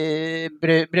alltid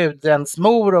brudens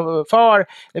mor och far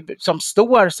som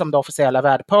står som det officiella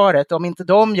värdparet. Om inte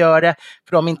de gör det,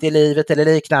 för de inte är i livet eller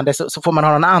liknande, så får man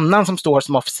ha någon annan som står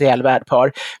som officiell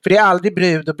värdpar. För det är aldrig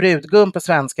brud och brudgum på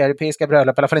svenska europeiska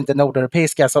bröllop, i alla fall inte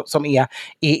nordeuropeiska, som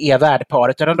är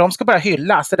värdparet. Utan de ska bara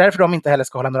hyllas. Det är därför de inte heller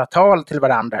ska hålla några tal till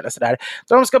varandra eller sådär.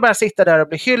 De ska bara sitta där och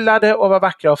bli hyllade och vara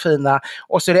vackra och fina,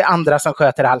 och så är det andra som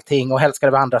sköter allting, och helst ska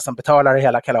det vara andra som betalar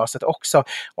hela kalaset också,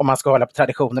 om man ska hålla på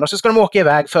traditionen. Och så ska de åka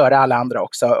iväg före alla andra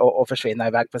också och försvinna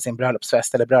iväg på sin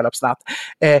bröllopsfest eller bröllopsnatt.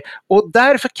 Och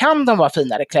därför kan de vara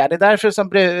finare kläder. Därför som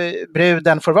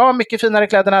bruden får vara mycket finare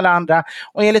kläder än alla andra,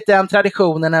 och enligt den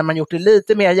traditionen har man gjort det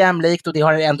lite mer jämlikt, och det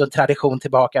har ändå en tradition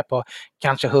tillbaka på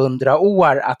kanske 100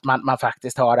 år att man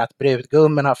faktiskt har att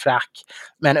brudgummen har frack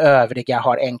men övriga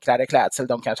har enklare klädsel.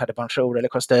 De kanske hade bonjour eller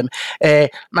kostym.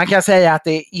 Man kan säga att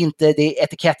det inte är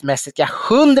etikettmässigt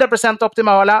 100%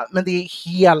 optimala, men det är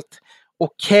helt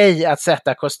okej att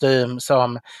sätta kostym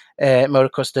som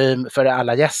mörk kostym för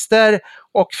alla gäster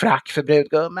och frack för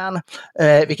brudgummen.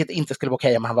 Vilket inte skulle vara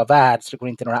okej om han var värd, så det går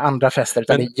inte några andra fester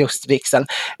utan det är just vigseln.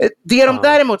 Det de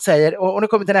däremot säger, och nu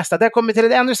kommer vi till nästa, där kommer vi till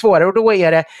ett ännu svårare, och då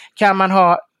är det, kan man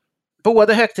ha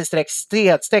både högtidsstreck,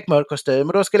 stedstreck, mörk kostym,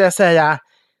 och då skulle jag säga,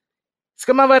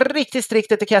 ska man vara riktigt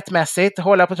strikt etikettmässigt,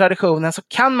 hålla på traditionen, så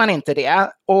kan man inte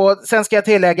det. Och sen ska jag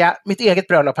tillägga, mitt eget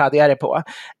bröllop hade jag det på.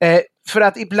 För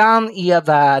att ibland är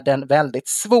världen väldigt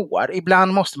svår.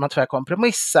 Ibland måste man tyvärr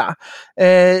kompromissa.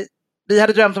 Vi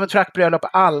hade drömt om ett frackbröllop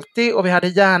alltid, och vi hade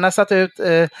gärna satt ut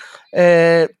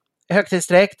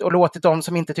högtidsdräkt och låtit de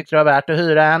som inte tyckte det var värt att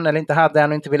hyra en eller inte hade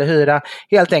en och inte ville hyra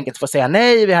helt enkelt få säga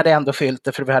nej. Vi hade ändå fyllt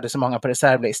det för vi hade så många på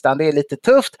reservlistan. Det är lite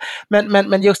tufft,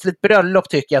 men just ett bröllop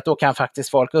tycker jag att då kan faktiskt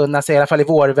folk unna sig. I alla fall i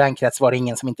vår vänkrets var det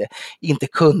ingen som inte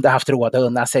kunde haft råd att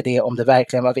unna sig det om det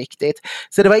verkligen var viktigt.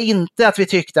 Så det var inte att vi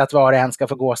tyckte att var och en ska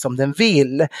få gå som den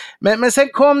vill. Men sen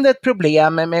kom det ett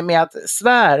problem med att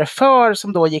svärfar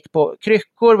som då gick på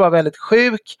kryckor var väldigt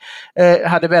sjuk,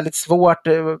 hade väldigt svårt,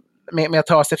 med att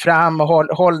ta sig fram och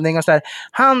hållning och så där.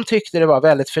 Han tyckte det var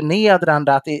väldigt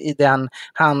förnedrande att i den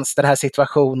här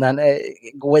situationen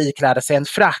gå ikläda sig en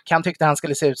frack. Han tyckte han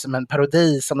skulle se ut som en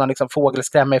parodi, som någon liksom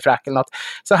fågelskrämma i frack eller något.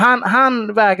 Så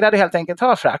han vägrade helt enkelt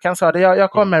ha frack. Han sa att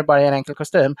jag kommer bara i en enkel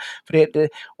kostym.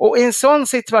 Och i en sån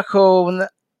situation,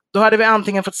 då hade vi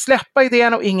antingen fått släppa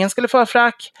idén och ingen skulle få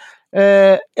frack,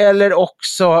 eller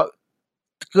också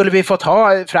skulle vi fått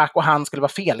ha frack och han skulle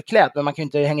vara felklädd. Men man kan ju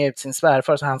inte hänga ut sin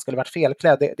svärfar så han skulle varit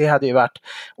felklädd. Det hade ju varit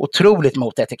otroligt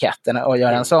mot etiketten att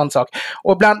göra en sån sak.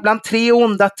 Och bland 3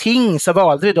 onda ting så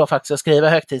valde vi då faktiskt att skriva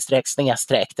högtidsdräkt,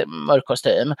 snedsträckt, mörk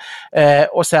kostym.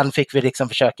 Och sen fick vi liksom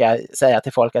försöka säga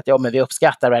till folk att men vi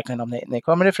uppskattar verkligen om ni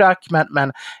kommer i frack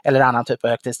eller annan typ av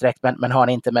högtidsdräkt. Men har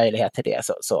ni inte möjlighet till det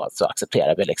så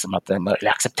accepterar vi liksom att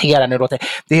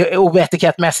det är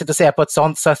oetikettmässigt att säga på ett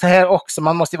sånt så här också.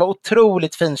 Man måste ju vara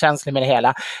otroligt finkänslig med det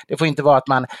hela. Det får inte vara att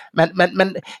man...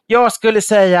 Men jag skulle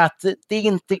säga att det är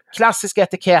inte klassisk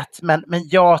etikett, men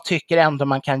jag tycker ändå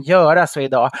man kan göra så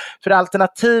idag. För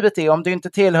alternativet är, om du inte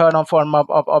tillhör någon form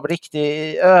av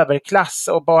riktig överklass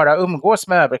och bara umgås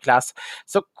med överklass,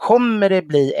 så kommer det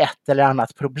bli ett eller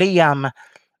annat problem.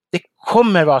 Det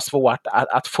kommer vara svårt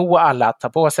att få alla att ta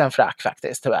på sig en frack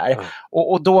faktiskt, tyvärr.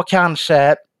 Och då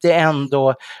kanske det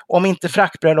ändå, om inte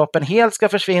frackbröllopen helt ska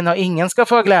försvinna och ingen ska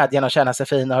få glädjen att känna sig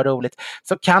fin och ha roligt,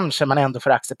 så kanske man ändå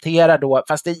får acceptera då,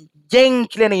 fast det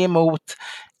egentligen är emot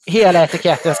hela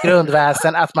etikettens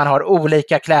grundväsen, att man har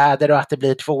olika kläder och att det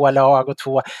blir 2 lag och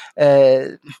 2...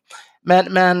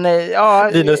 Men ja,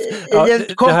 Linus,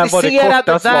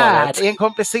 i en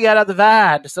komplicerad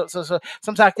värld, så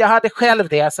som sagt, jag hade själv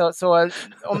det, så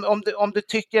om du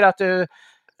tycker att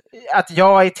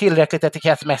jag är tillräckligt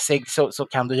etikettmässig så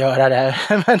kan du göra det.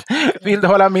 Men vill du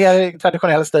hålla med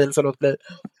traditionell stil så låt bli.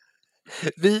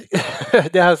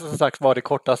 Det här som sagt var det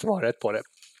korta svaret på det.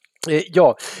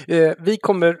 Vi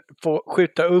kommer få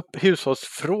skjuta upp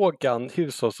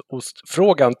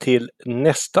hushållsostfrågan till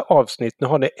nästa avsnitt. Nu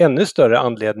har ni ännu större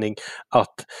anledning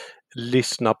att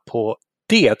lyssna på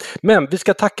det. Men vi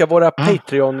ska tacka våra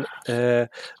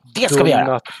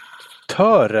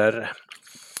Patreon-donatörer.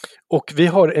 Och vi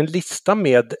har en lista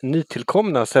med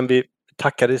nytillkomna sen vi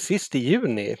tackade sist i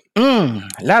juni.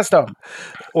 Läs dem.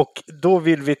 Och då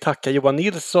vill vi tacka Johan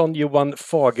Nilsson, Johan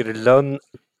Fagerlön,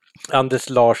 Anders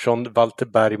Larsson, Walter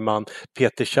Bergman,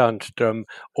 Peter Tjärnström,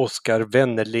 Oskar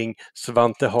Wennerling,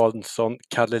 Svante Hansson,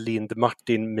 Kalle Lind,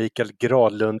 Martin, Mikael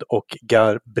Gralund och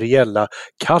Gabriella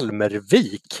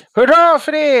Kalmervik. Hurra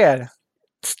för er!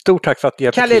 Stort tack för att ni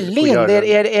hjälpte Kalle till Lind,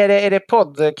 är det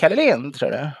podd Kalle Lind, tror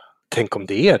du? Tänk om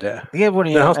det är det.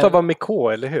 Men han stavar med K,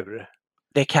 eller hur?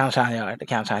 Det kanske han gör.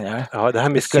 Ja,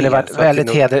 det skulle varit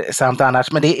väldigt hedersamt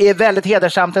annars. Men det är väldigt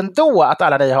hedersamt ändå att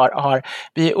alla ni har.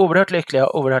 Vi är oerhört lyckliga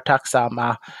och oerhört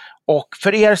tacksamma. Och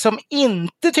för er som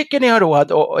inte tycker ni har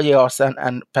råd att ge oss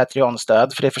en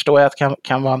Patreon-stöd, för det förstår jag att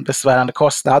kan vara en besvärande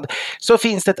kostnad, så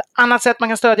finns det ett annat sätt man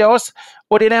kan stödja oss.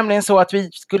 Och det är nämligen så att vi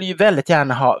skulle ju väldigt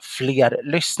gärna ha fler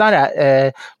lyssnare,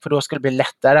 för då skulle det bli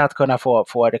lättare att kunna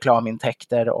få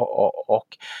reklamintäkter och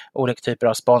olika typer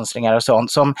av sponsringar och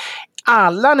sånt, som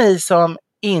alla ni som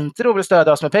inte vill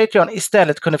stödja oss med Patreon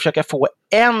istället kunde försöka få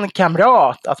en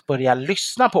kamrat att börja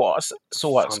lyssna på oss.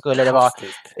 Så skulle det vara.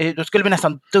 Då skulle vi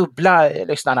nästan dubbla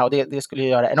lyssnarna, och det skulle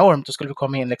göra enormt. Då skulle vi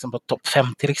komma in liksom på topp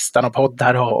 50-listan och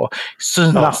poddar och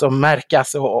synas och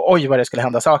märkas, och oj vad det skulle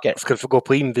hända saker. Skulle få gå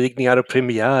på invigningar och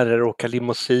premiärer, åka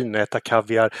limousin, äta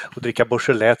kaviar och dricka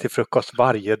Beaujolais till frukost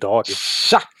varje dag.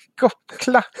 Tjack och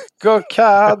klack och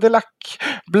Cadillac,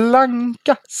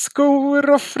 blanka skor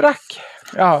och frack.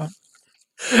 Ja.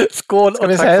 Skål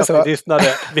och tack för att ni lyssnade.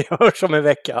 Vi hörs om en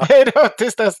vecka. Hej då,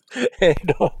 tills dess. Hej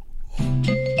då.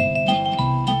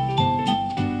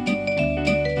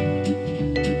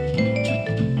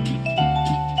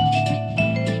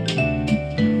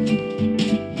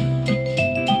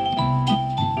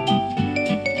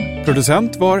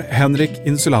 Producent var Henrik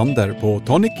Insulander på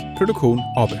Tonic Produktion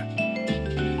AB.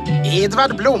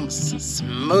 Edvard Bloms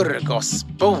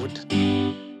smörgåsbord.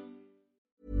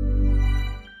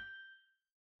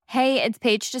 Hey, it's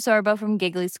Paige DeSorbo from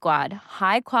Giggly Squad.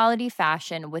 High quality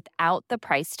fashion without the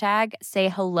price tag. Say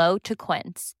hello to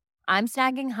Quince. I'm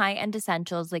snagging high-end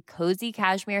essentials like cozy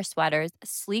cashmere sweaters,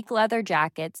 sleek leather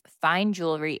jackets, fine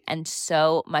jewelry, and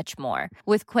so much more.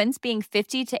 With Quince being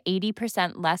 50 to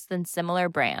 80% less than similar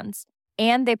brands.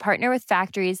 And they partner with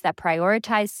factories that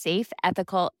prioritize safe,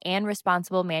 ethical, and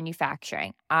responsible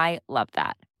manufacturing. I love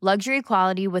that. Luxury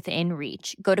quality within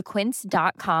reach. Go to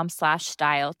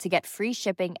quince.com/style to get free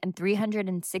shipping and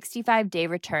 365-day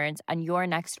returns on your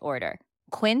next order.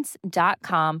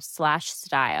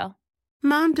 Quince.com/style.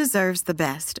 Mom deserves the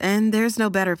best, and there's no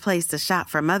better place to shop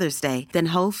for Mother's Day than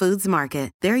Whole Foods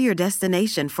Market. They're your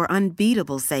destination for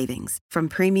unbeatable savings, from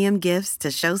premium gifts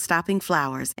to show-stopping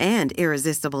flowers and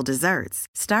irresistible desserts.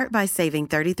 Start by saving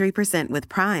 33% with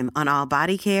Prime on all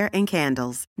body care and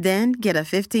candles. Then get a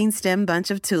 15-stem bunch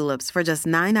of tulips for just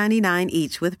 $9.99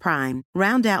 each with Prime.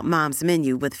 Round out Mom's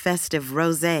menu with festive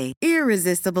rosé,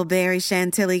 irresistible berry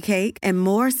chantilly cake, and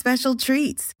more special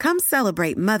treats. Come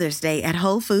celebrate Mother's Day at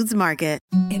Whole Foods Market.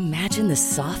 Imagine the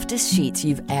softest sheets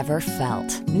you've ever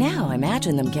felt. Now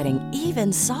imagine them getting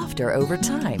even softer over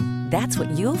time. That's what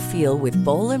you'll feel with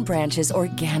Boll & Branch's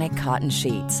organic cotton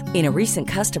sheets. In a recent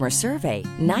customer survey,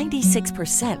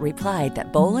 96% replied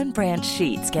that Boll & Branch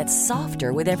sheets get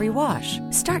softer with every wash.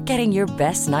 Start getting your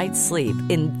best night's sleep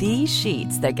in these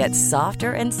sheets that get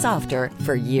softer and softer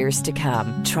for years to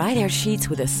come. Try their sheets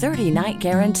with a 30-night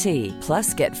guarantee.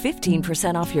 Plus, get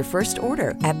 15% off your first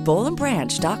order at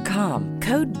bollandbranch.com.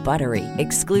 Code BUTTERY.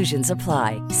 Exclusions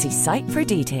apply. See site for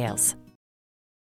details.